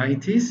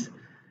rhinitis,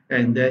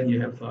 and then you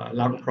have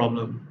lung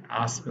problem,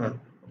 asthma.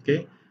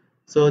 Okay,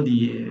 so if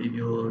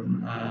you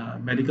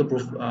medical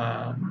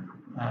uh,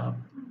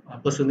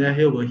 personnel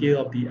here will hear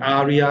of the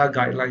ARIA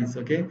guidelines.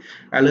 Okay,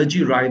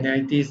 allergy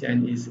rhinitis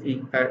and its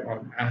impact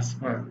on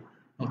asthma.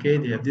 Okay,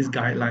 they have these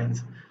guidelines.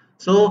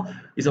 So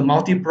it's a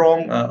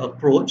multi-pronged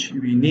approach.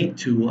 We need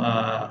to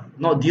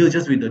not deal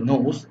just with the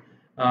nose.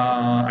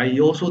 I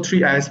also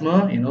treat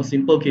asthma,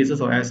 simple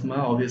cases of asthma,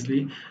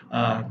 obviously,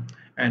 uh,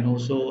 and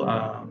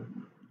also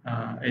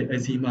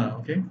eczema.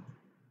 Okay.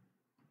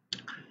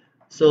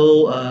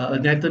 So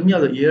anatomy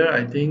of the ear,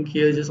 I think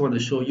here just want to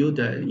show you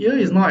that ear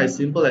is not as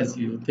simple as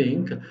you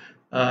think,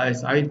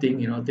 as I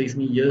think. It takes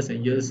me years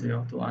and years,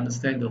 to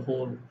understand the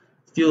whole.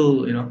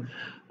 Still, you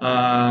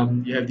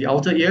have the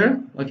outer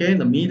ear, okay,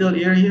 the middle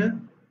ear here.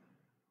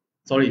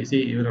 Sorry,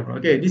 see,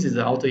 okay, this is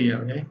the outer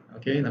ear,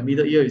 okay, the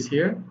middle ear is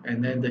here,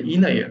 and then the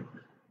inner ear.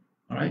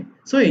 All right.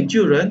 So in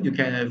children, you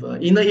can have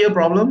inner ear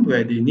problem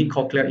where they need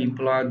cochlear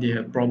implant, they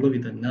have problem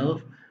with the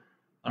nerve.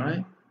 All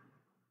right,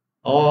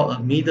 or a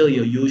middle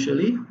ear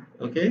usually,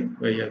 okay,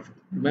 where you have,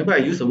 remember I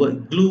use the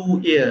word glue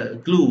ear,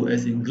 glue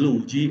as in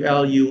glue,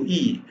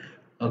 GLUE,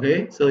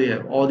 okay, so you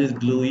have all this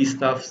gluey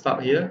stuff stuck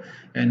here,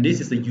 and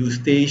this is the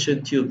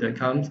eustachian tube that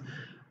comes,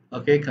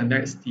 okay,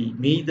 connects the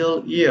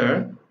middle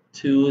ear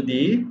to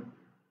the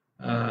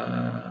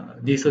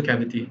nasal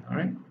cavity, all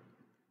right,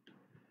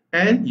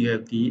 and you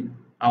have the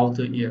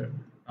outer ear,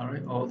 all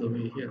right, all the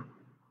way here.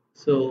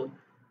 So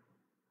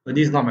but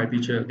this is not my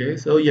picture, okay?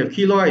 So you have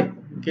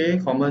keloid, okay,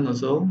 common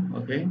also,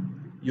 okay?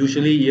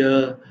 Usually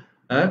ear,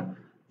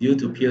 due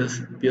to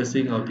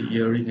piercing of the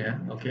earring,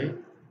 okay?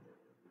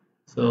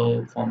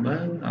 So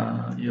common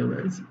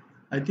earwax.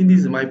 I think this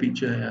is my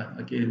picture.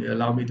 Yeah. Okay, they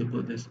allow me to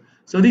put this.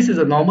 So this is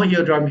a normal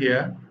eardrum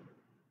here.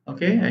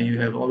 Okay, and you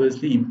have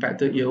obviously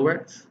impacted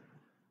earwax.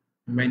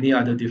 Many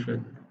other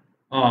different.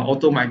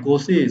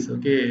 Automycosis.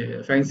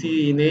 Okay,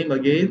 fancy name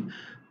again,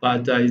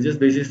 but it's just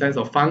basic signs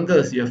of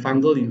fungus. You have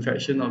fungal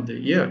infection of the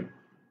ear.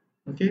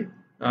 Okay,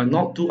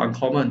 not too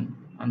uncommon,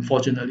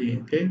 unfortunately.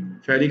 Okay,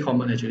 fairly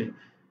common actually.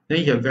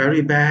 Then you have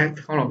very bad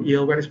kind of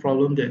earwax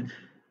problem that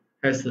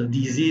has a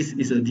disease,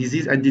 is a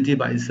disease entity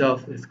by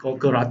itself. It's called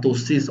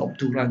keratosis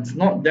obturans.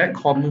 Not that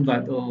common,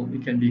 but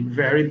it can be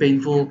very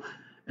painful,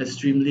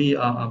 extremely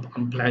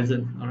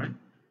unpleasant. All right.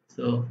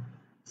 So,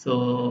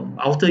 so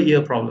outer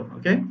ear problem.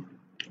 Okay.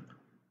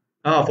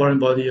 Foreign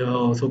body,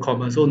 so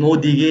common. So no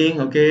digging.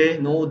 Okay.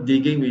 No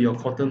digging with your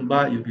cotton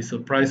bud. You'll be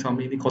surprised how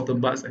many cotton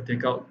buds I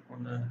take out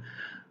on a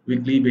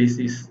weekly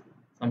basis,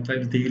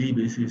 sometimes daily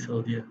basis.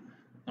 Oh dear.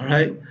 All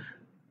right.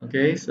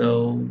 Okay,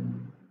 so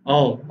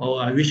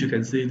I wish you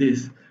can see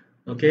this.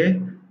 Okay,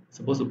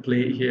 supposed to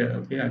play it here.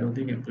 Okay, I don't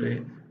think I can play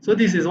it. So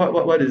this is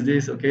what is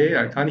this? Okay,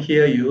 I can't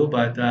hear you,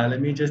 but let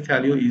me just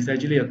tell you, it's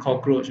actually a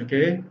cockroach.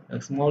 Okay,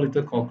 a small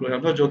little cockroach.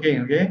 I'm not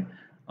joking. Okay,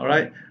 all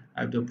right.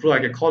 I have the proof. I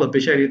can call the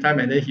patient anytime,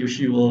 and then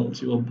she will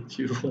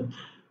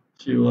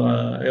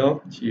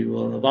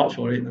vouch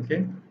for it.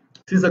 Okay.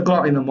 6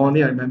 o'clock in the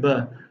morning, I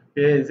remember.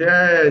 Okay, he said,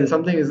 "Hey,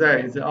 something is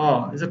there." He said,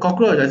 "Oh, it's a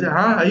cockroach." I said,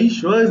 "Huh? Are you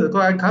sure it's a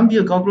cockroach? I can't be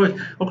a cockroach.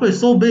 Cockroach is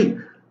so big.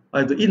 I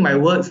have to eat my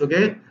words,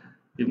 okay?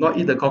 If not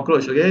eat the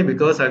cockroach, okay?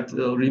 Because I have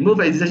to remove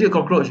it. It's actually a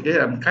cockroach, okay?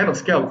 I'm kind of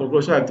scared of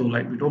cockroach, so I have to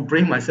like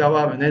bring myself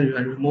up and then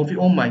I remove it.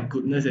 Oh my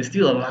goodness, it's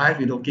still alive,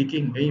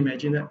 kicking. Can you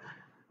imagine that?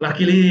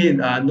 Luckily,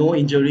 no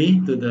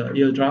injury to the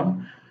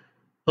eardrum.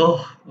 Oh,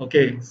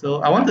 okay.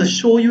 So I want to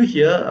show you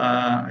here.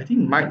 I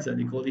think mites,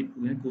 they call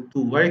it go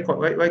to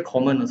very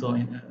common also,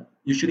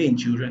 usually in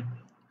children.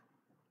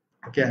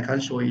 Okay, I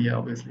can't show it here,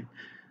 obviously.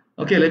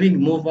 Okay, let me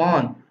move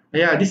on.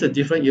 Yeah, this is a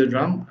different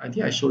eardrum. I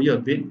think I showed you a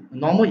bit. A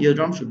normal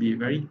eardrum should be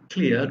very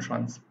clear,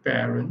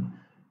 transparent.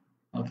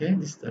 Okay,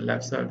 this is the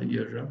left side of the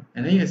eardrum.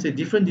 And then you see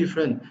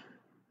different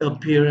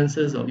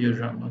appearances of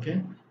eardrum.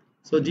 Okay,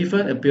 so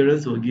different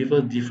appearance will give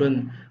us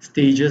different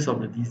stages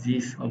of the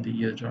disease of the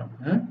eardrum.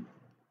 Huh?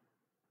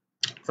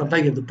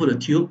 Sometimes you have to put a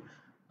tube,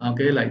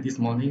 okay, like this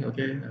morning,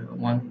 okay,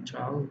 one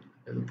child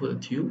has to put a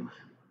tube,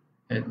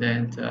 and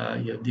then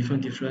you have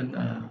different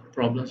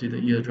problems with the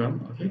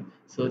eardrum, okay.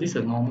 So this is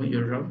a normal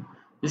eardrum.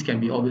 This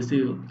can be obviously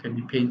can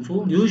be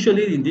painful.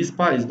 Usually in this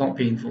part is not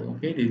painful,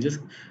 okay. They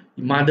just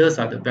mothers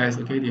are the best,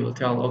 okay. They will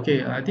tell,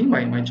 okay, I think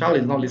my child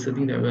is not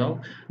listening that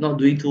well, not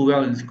doing too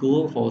well in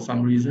school for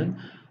some reason,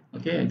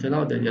 okay, and turn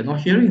out that they're not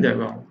hearing that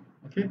well,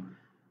 okay.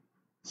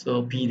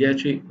 So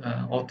pediatric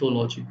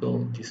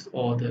otological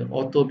disorder.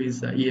 Auto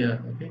means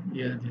ear, okay,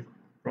 ear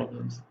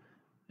problems.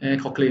 And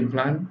cochlear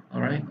implant,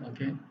 all right,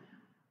 okay.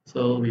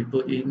 So we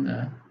put in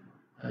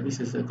this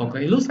is a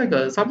cochlear. It looks like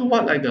a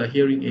somewhat like a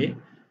hearing aid.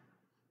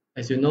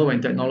 As you know,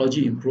 when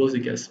technology improves, it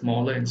gets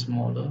smaller and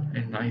smaller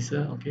and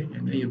nicer, okay.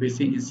 And then you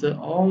basically insert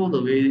all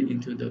the way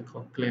into the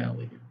cochlea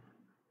over here.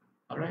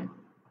 All right.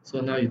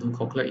 So now you do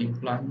cochlear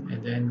implant,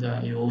 and then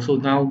you also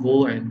now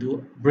go and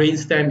do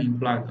brainstem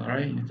implant. All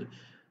right.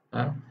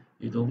 Uh,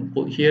 you don't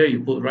put here,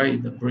 you put right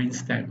in the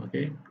brainstem.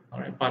 Okay. All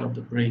right. Part of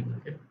the brain.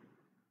 Okay.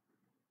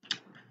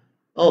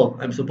 Oh,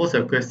 I'm supposed to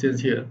have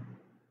questions here.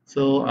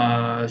 So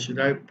should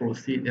I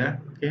proceed? Yeah.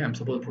 Okay. I'm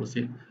supposed to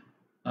proceed.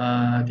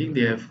 I think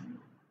they've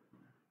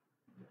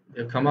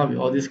come up with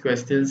all these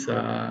questions.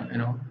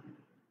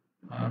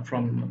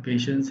 From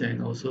patients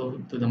and also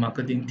to the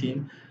marketing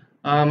team.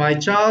 My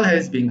child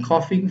has been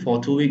coughing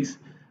for 2 weeks,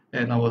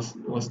 and I was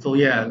told,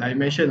 yeah, I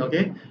mentioned,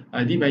 okay,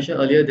 I did mention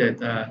earlier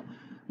that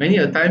many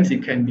a times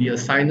it can be a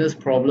sinus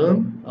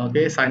problem,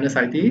 okay,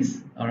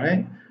 sinusitis, all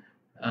right,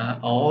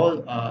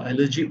 or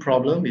allergic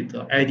problem with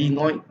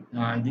adenoid.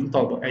 I didn't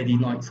talk about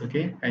adenoids,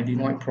 okay,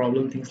 adenoid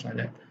problem, things like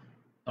that.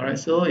 All right,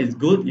 so it's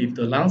good if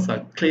the lungs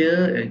are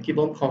clear and keep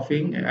on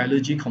coughing, an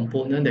allergy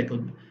component that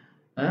could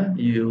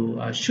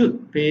you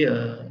should pay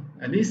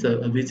at least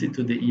a visit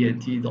to the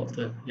ENT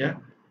doctor. Yeah.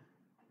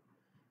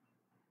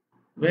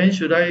 When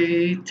should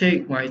I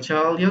take my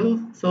child? Yeah.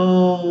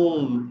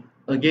 So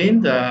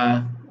again,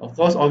 of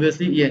course,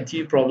 obviously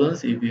ENT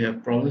problems. If you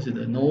have problems with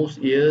the nose,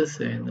 ears,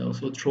 and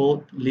also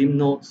throat, lymph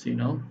nodes,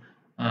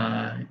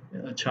 uh,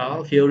 a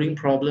child hearing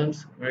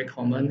problems very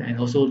common, and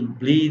also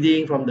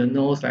bleeding from the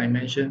nose. Like I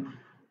mentioned,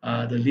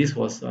 the list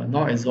was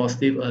not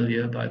exhaustive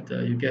earlier, but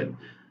you get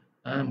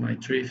my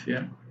drift.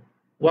 Yeah.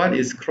 What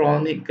is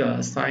chronic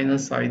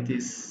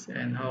sinusitis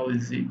and how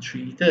is it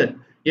treated?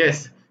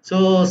 Yes,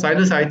 so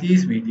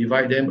sinusitis, we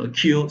divide them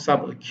acute,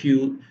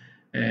 subacute,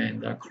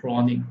 and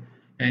chronic.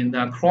 And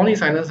chronic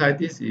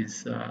sinusitis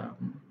is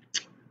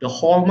the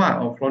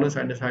hallmark of chronic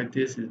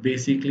sinusitis is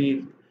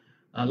basically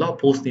a lot of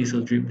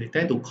postnasal drip. They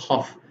tend to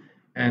cough.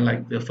 And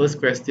like the first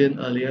question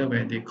earlier,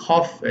 when they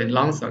cough and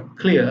lungs are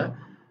clear,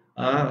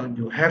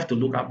 you have to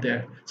look up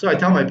there. So I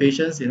tell my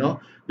patients,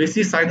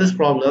 basically sinus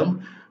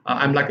problem,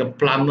 I'm like a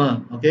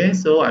plumber, okay?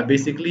 So I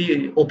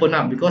basically open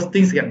up because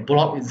things get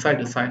blocked inside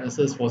the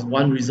sinuses for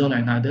one reason or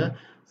another.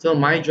 So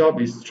my job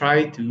is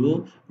try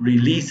to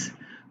release,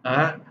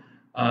 uh,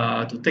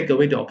 to take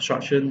away the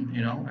obstruction.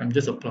 You know, I'm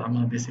just a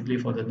plumber basically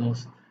for the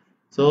nose.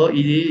 So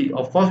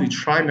of course we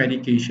try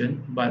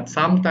medication, but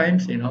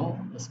sometimes you know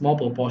a small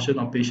proportion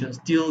of patients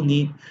still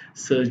need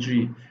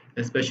surgery,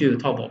 especially you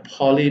talk about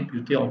polyp,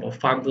 you talk about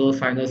fungal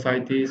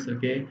sinusitis,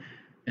 okay,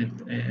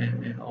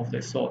 and of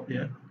that sort,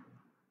 yeah.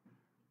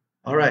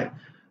 All right.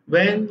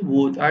 When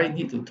would I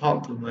need to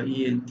talk to my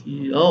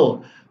ENT?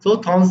 Oh, so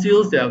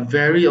tonsils, they are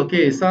very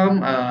okay.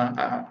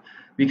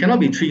 We cannot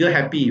be trigger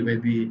happy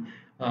when we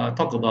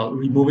talk about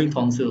removing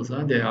tonsils.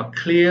 There are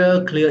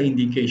clear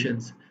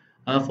indications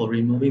for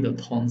removing the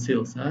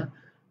tonsils.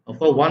 Of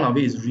course, one of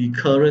it is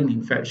recurrent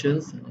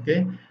infections,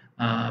 okay,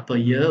 per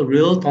year.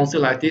 Real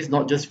tonsillitis,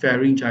 not just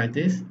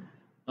pharyngitis,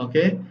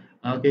 okay.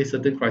 Okay,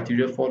 certain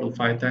criteria 4 to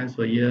 5 times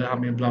per year, how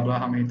many blah blah,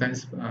 how many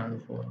times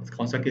for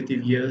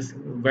consecutive years,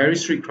 very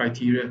strict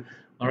criteria.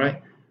 All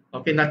right,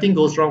 okay, nothing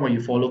goes wrong when you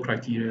follow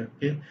criteria.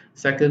 Okay,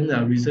 second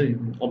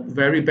reason,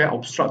 very bad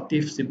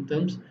obstructive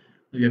symptoms.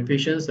 We have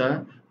patients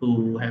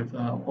who have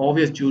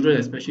obvious children,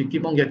 especially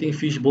keep on getting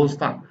fish bone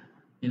stuck,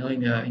 you know,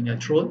 in their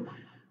throat.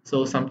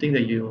 So something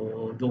that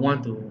you don't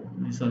want to,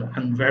 it's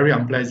very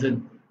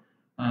unpleasant,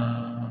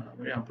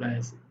 very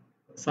unpleasant.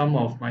 Some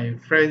of my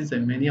friends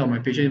and many of my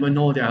patients even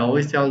know that I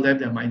always tell them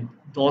that my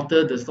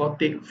daughter does not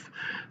take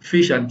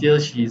fish until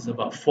she is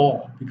about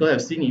 4 because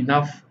I've seen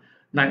enough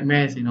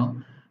nightmares, you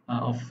know,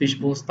 of fish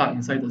bone stuck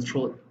inside the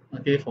throat.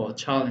 Okay, for a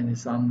child, and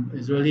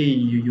it's really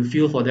you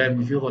feel for them,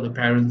 you feel for the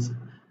parents.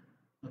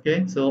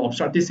 Okay, so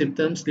obstructive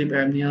symptoms, sleep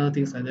apnea,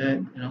 things like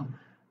that, you know.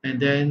 And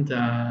then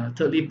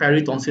thirdly,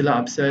 peritonsillar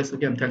abscess.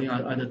 Okay, I'm telling you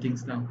other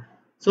things now.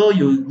 So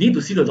you need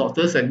to see the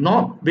doctors, and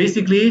not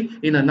basically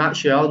in a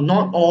nutshell,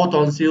 not all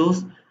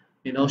tonsils,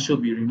 you know,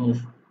 should be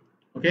removed.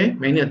 Okay,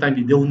 many a time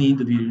they don't need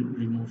to be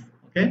removed.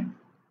 Okay,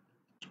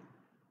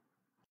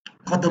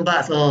 cotton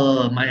buds,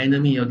 my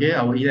enemy. Okay,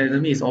 our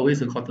enemy is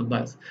always a cotton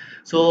buds.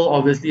 So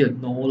obviously a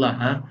no lah,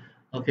 huh?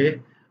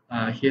 Okay,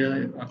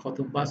 here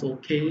cotton buds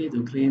okay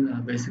to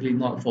clean. Basically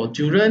not for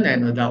children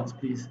and adults,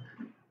 please.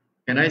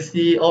 Can I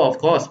see? Oh, of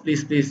course,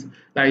 please, please.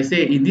 Like I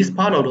say, in this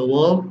part of the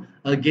world,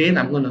 again,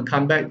 I'm going to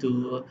come back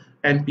to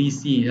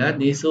NPC,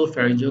 nasal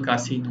pharyngeal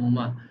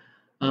carcinoma.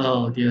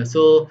 Oh dear.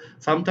 So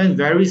sometimes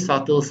very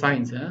subtle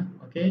signs.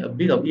 Okay, a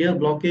bit of ear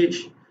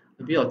blockage,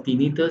 a bit of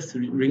tinnitus,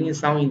 ringing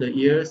sound in the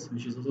ears,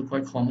 which is also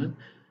quite common.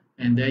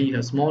 And then you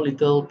have small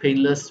little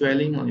painless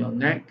swelling on your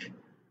neck,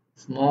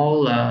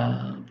 small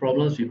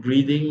problems with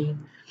breathing,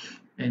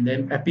 and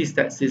then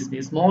epistaxis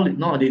means small.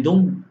 No, they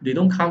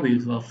don't come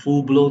with a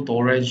full blown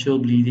torrential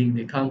bleeding.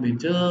 They come with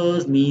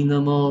just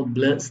minimal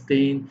blood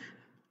stain,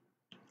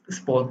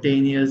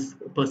 spontaneous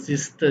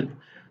persistent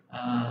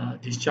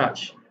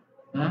discharge,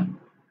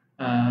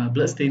 uh,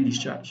 blood stain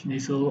discharge,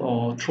 nasal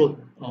or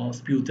throat or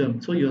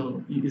sputum. So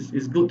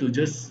it's good to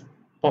just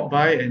pop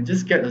by and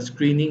just get a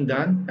screening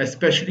done,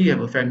 especially have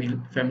a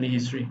family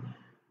history.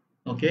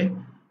 Okay,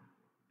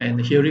 and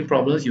the hearing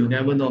problems, you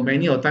never know.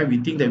 Many of the time we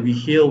think that we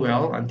hear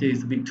well until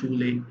it's a bit too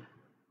late.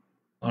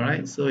 All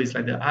right, so it's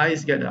like get the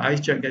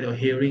eyes check, get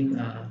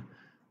uh,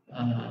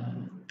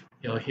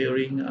 your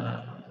hearing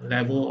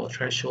level or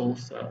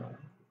thresholds,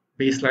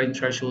 baseline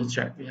thresholds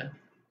check. Yeah.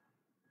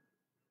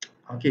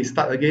 Okay,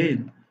 start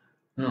again.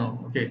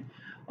 No, okay.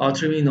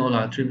 Trimming no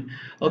lah, trimming.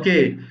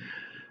 Okay.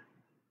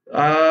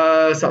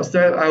 Substance,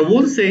 I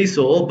won't say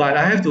so, but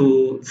I have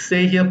to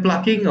say here,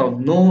 plucking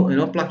of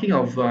plucking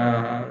of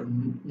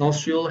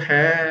nostril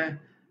hair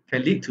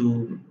can lead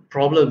to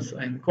problems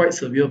and quite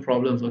severe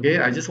problems. Okay,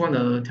 I just want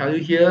to tell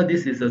you here,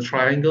 this is a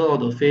triangle of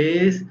the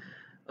face.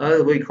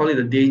 We call it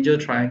the danger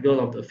triangle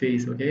of the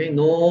face. Okay,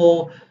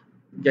 no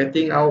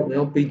getting out,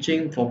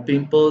 pinching for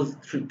pimples,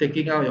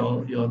 taking out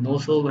your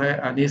nasal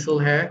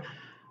hair,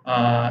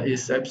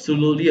 is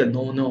absolutely a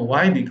no-no.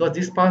 Why? Because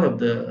this part of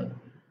the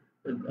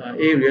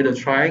area, the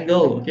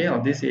triangle, okay,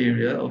 of this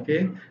area,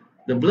 okay,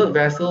 the blood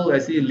vessel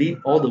actually lead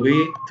all the way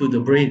to the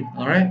brain.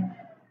 All right,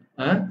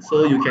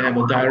 so you can have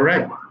a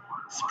direct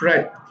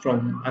spread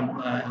from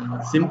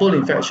simple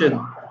infection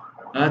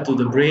to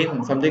the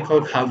brain, something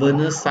called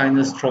cavernous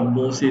sinus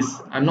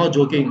thrombosis. I'm not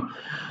joking.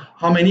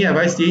 How many have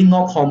I seen?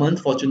 Not common,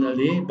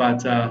 fortunately,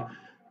 but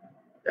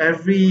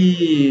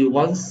every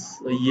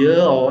once a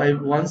year or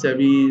once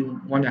every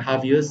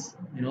 1.5 years,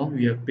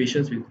 we have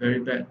patients with very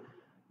bad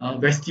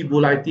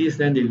vestibulitis,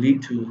 then they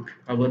lead to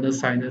cavernous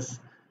sinus,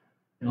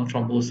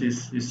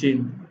 thrombosis.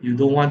 You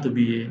don't want to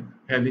be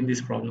having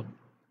this problem.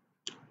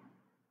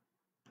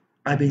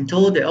 I've been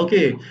told that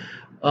okay,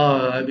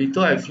 I've been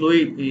told I have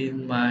fluid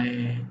in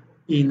my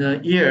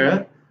inner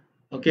ear.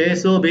 Okay,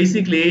 so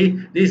basically,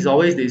 this is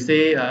always they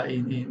say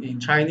in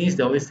Chinese,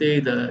 they always say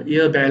the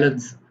ear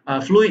balance,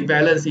 fluid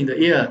balance in the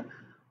ear.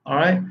 All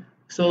right.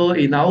 So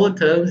in our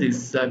terms,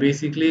 it's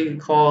basically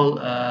called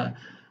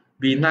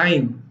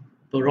benign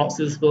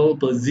paroxysmal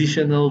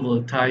positional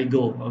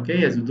vertigo. Okay,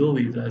 has to do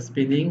with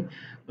spinning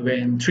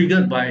when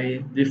triggered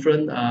by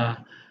different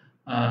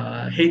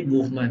head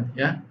movement.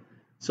 Yeah,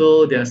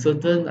 so there are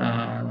certain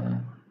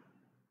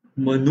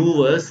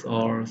maneuvers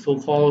or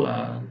so-called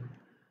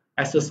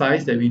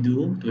exercise that we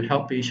do to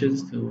help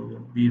patients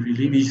to be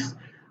relieved.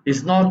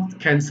 It's not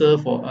cancer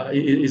for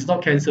it's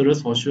not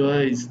cancerous for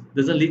sure. It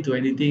doesn't lead to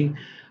anything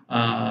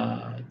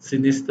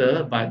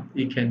sinister, but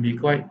it can be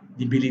quite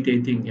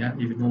debilitating. Yeah,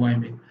 if you know what I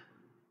mean.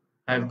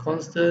 I have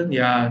constant.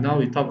 Yeah, now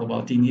we talk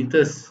about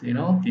tinnitus. You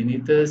know,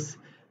 tinnitus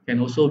can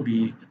also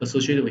be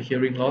associated with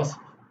hearing loss.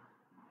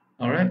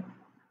 All right.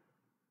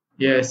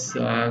 Yes,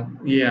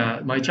 yeah,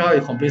 my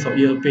child complains of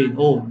ear pain.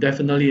 Oh,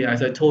 definitely.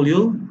 As I told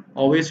you,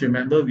 always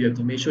remember we have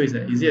to make sure is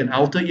it an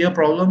outer ear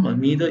problem, a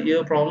middle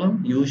ear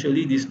problem?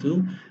 Usually these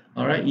two.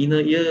 All right,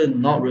 inner ear,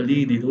 not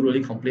really. They don't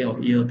really complain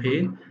of ear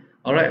pain.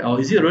 All right, or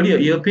is it really a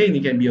ear pain?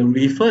 It can be a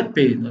referred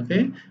pain.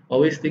 Okay,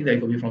 always think that it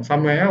could be from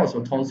somewhere else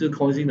or tonsil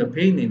causing the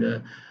pain in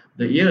the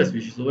ears,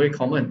 which is very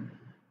common.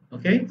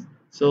 Okay,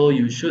 so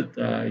you should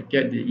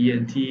get the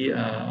ENT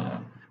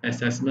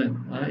assessment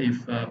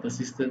if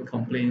persistent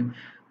complaint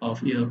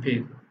of ear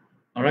pain.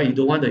 All right, you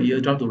don't want the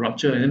eardrum to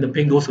rupture and then the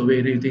pain goes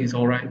away, then you think it's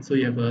all right. So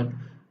you have a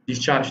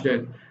discharge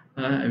that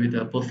with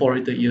a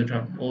perforated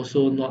eardrum,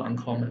 also not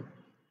uncommon.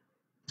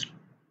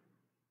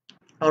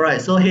 All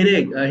right, so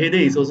headache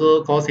is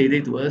also cause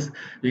headache to us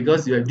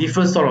because you have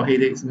different sort of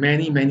headaches,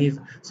 many.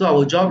 So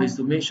our job is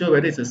to make sure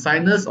whether it's a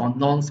sinus or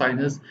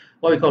non-sinus,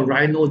 what we call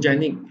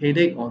rhinogenic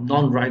headache or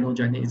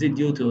non-rhinogenic. Is it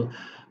due to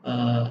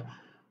uh,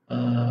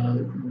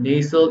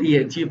 nasal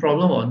ENT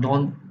problem or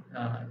non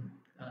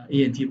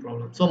ENT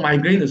problem? So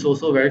migraine is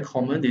also very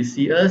common. They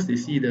see us, they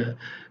see the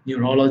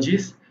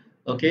neurologist.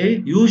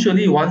 Okay,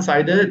 usually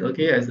one-sided.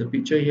 Okay, as the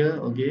picture here.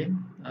 Okay,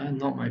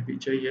 not my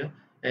picture here.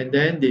 And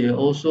then they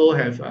also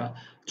have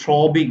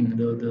throbbing.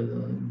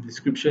 The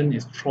description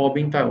is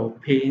throbbing type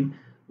of pain,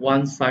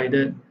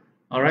 one-sided.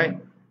 All right.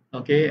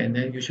 Okay, and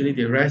then usually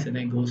they rest and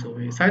then goes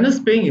away. Sinus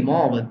pain is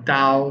more of a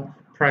dull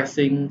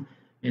pressing,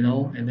 you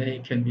know, and then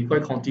it can be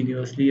quite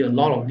continuously. A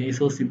lot of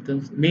nasal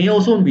symptoms may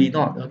also be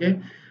not.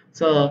 Okay,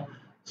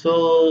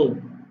 so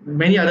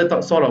many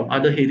other sort of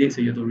other headaches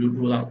that you have to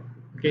rule out.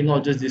 Okay,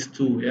 not just these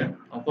two. Yeah,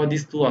 of course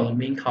these two are the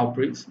main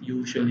culprits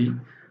usually.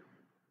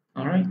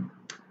 All right.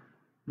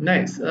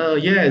 Next,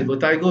 yeah,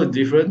 vertigo is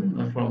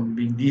different from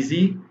being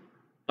dizzy,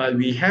 but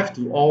we have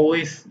to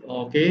always,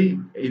 okay,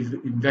 if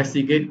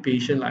investigate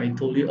patient, like I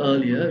told you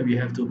earlier, we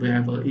have to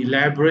have an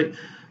elaborate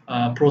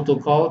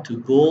protocol to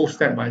go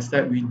step by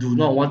step. We do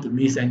not want to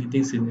miss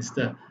anything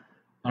sinister.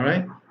 All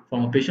right,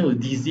 from a patient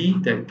with dizzy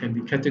that can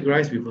be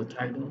categorized with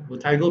vertigo.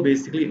 Vertigo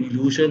basically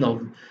illusion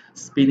of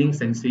spinning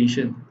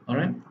sensation. All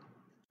right,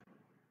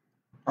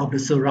 of the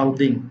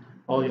surrounding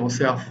or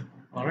yourself.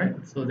 All right,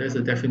 so there's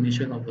a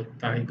definition of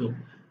vertigo.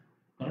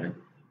 All right.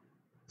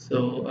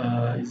 So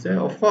is there,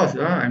 of course,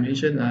 I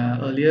mentioned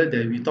earlier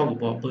that we talk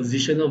about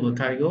positional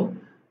vertigo.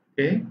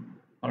 Okay,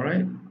 all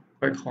right,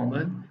 quite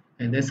common.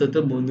 And then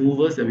certain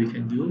maneuvers that we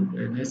can do,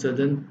 and then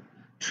certain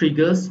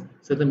triggers,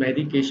 certain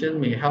medication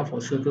may help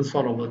for certain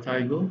sort of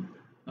vertigo.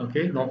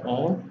 Okay, not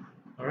all.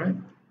 All right.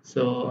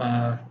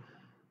 So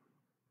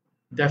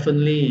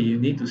definitely you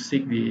need to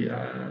seek the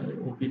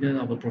opinion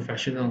of a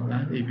professional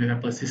if you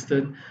have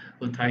persistent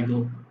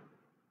vertigo.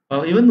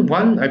 Even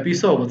one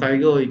episode of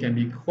vertigo, it can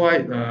be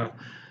quite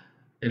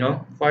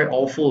quite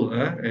awful,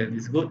 and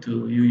it's good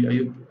to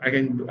I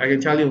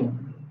can tell you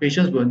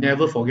patients will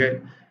never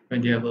forget when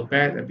they have a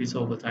bad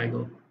episode of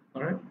vertigo.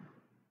 All right,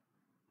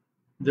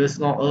 the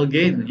snore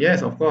again,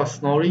 yes, of course,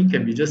 snoring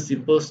can be just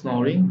simple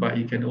snoring, but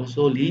it can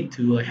also lead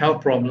to a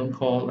health problem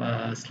called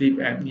sleep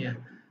apnea.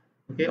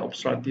 Okay,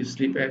 obstructive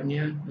sleep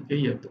apnea. Okay,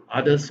 you have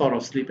other sort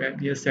of sleep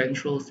apnea,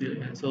 central sleep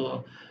apnea.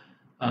 So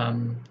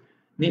um,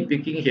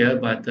 nitpicking here,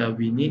 but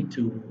we need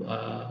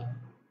to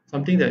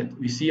something that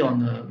we see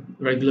on a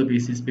regular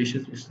basis,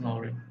 patients with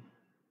snoring.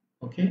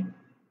 Okay,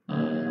 I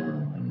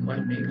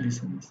might make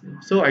listen.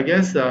 So I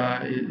guess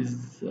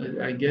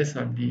I guess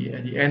I'm the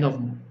at the end of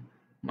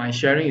my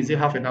sharing. Is it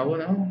half an hour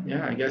now?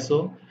 Yeah, I guess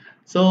so.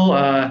 So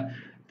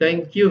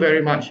thank you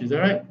very much. Is that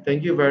right?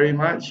 Thank you very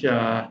much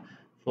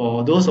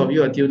for those of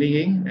you who are tuning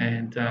in,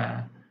 and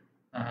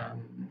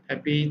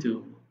happy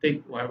to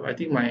take. Well, I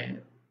think my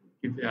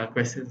if there are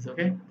questions.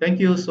 Okay, thank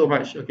you so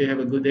much. Okay, have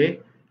a good day,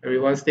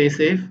 everyone. Stay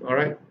safe. All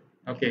right.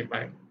 Okay,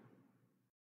 bye.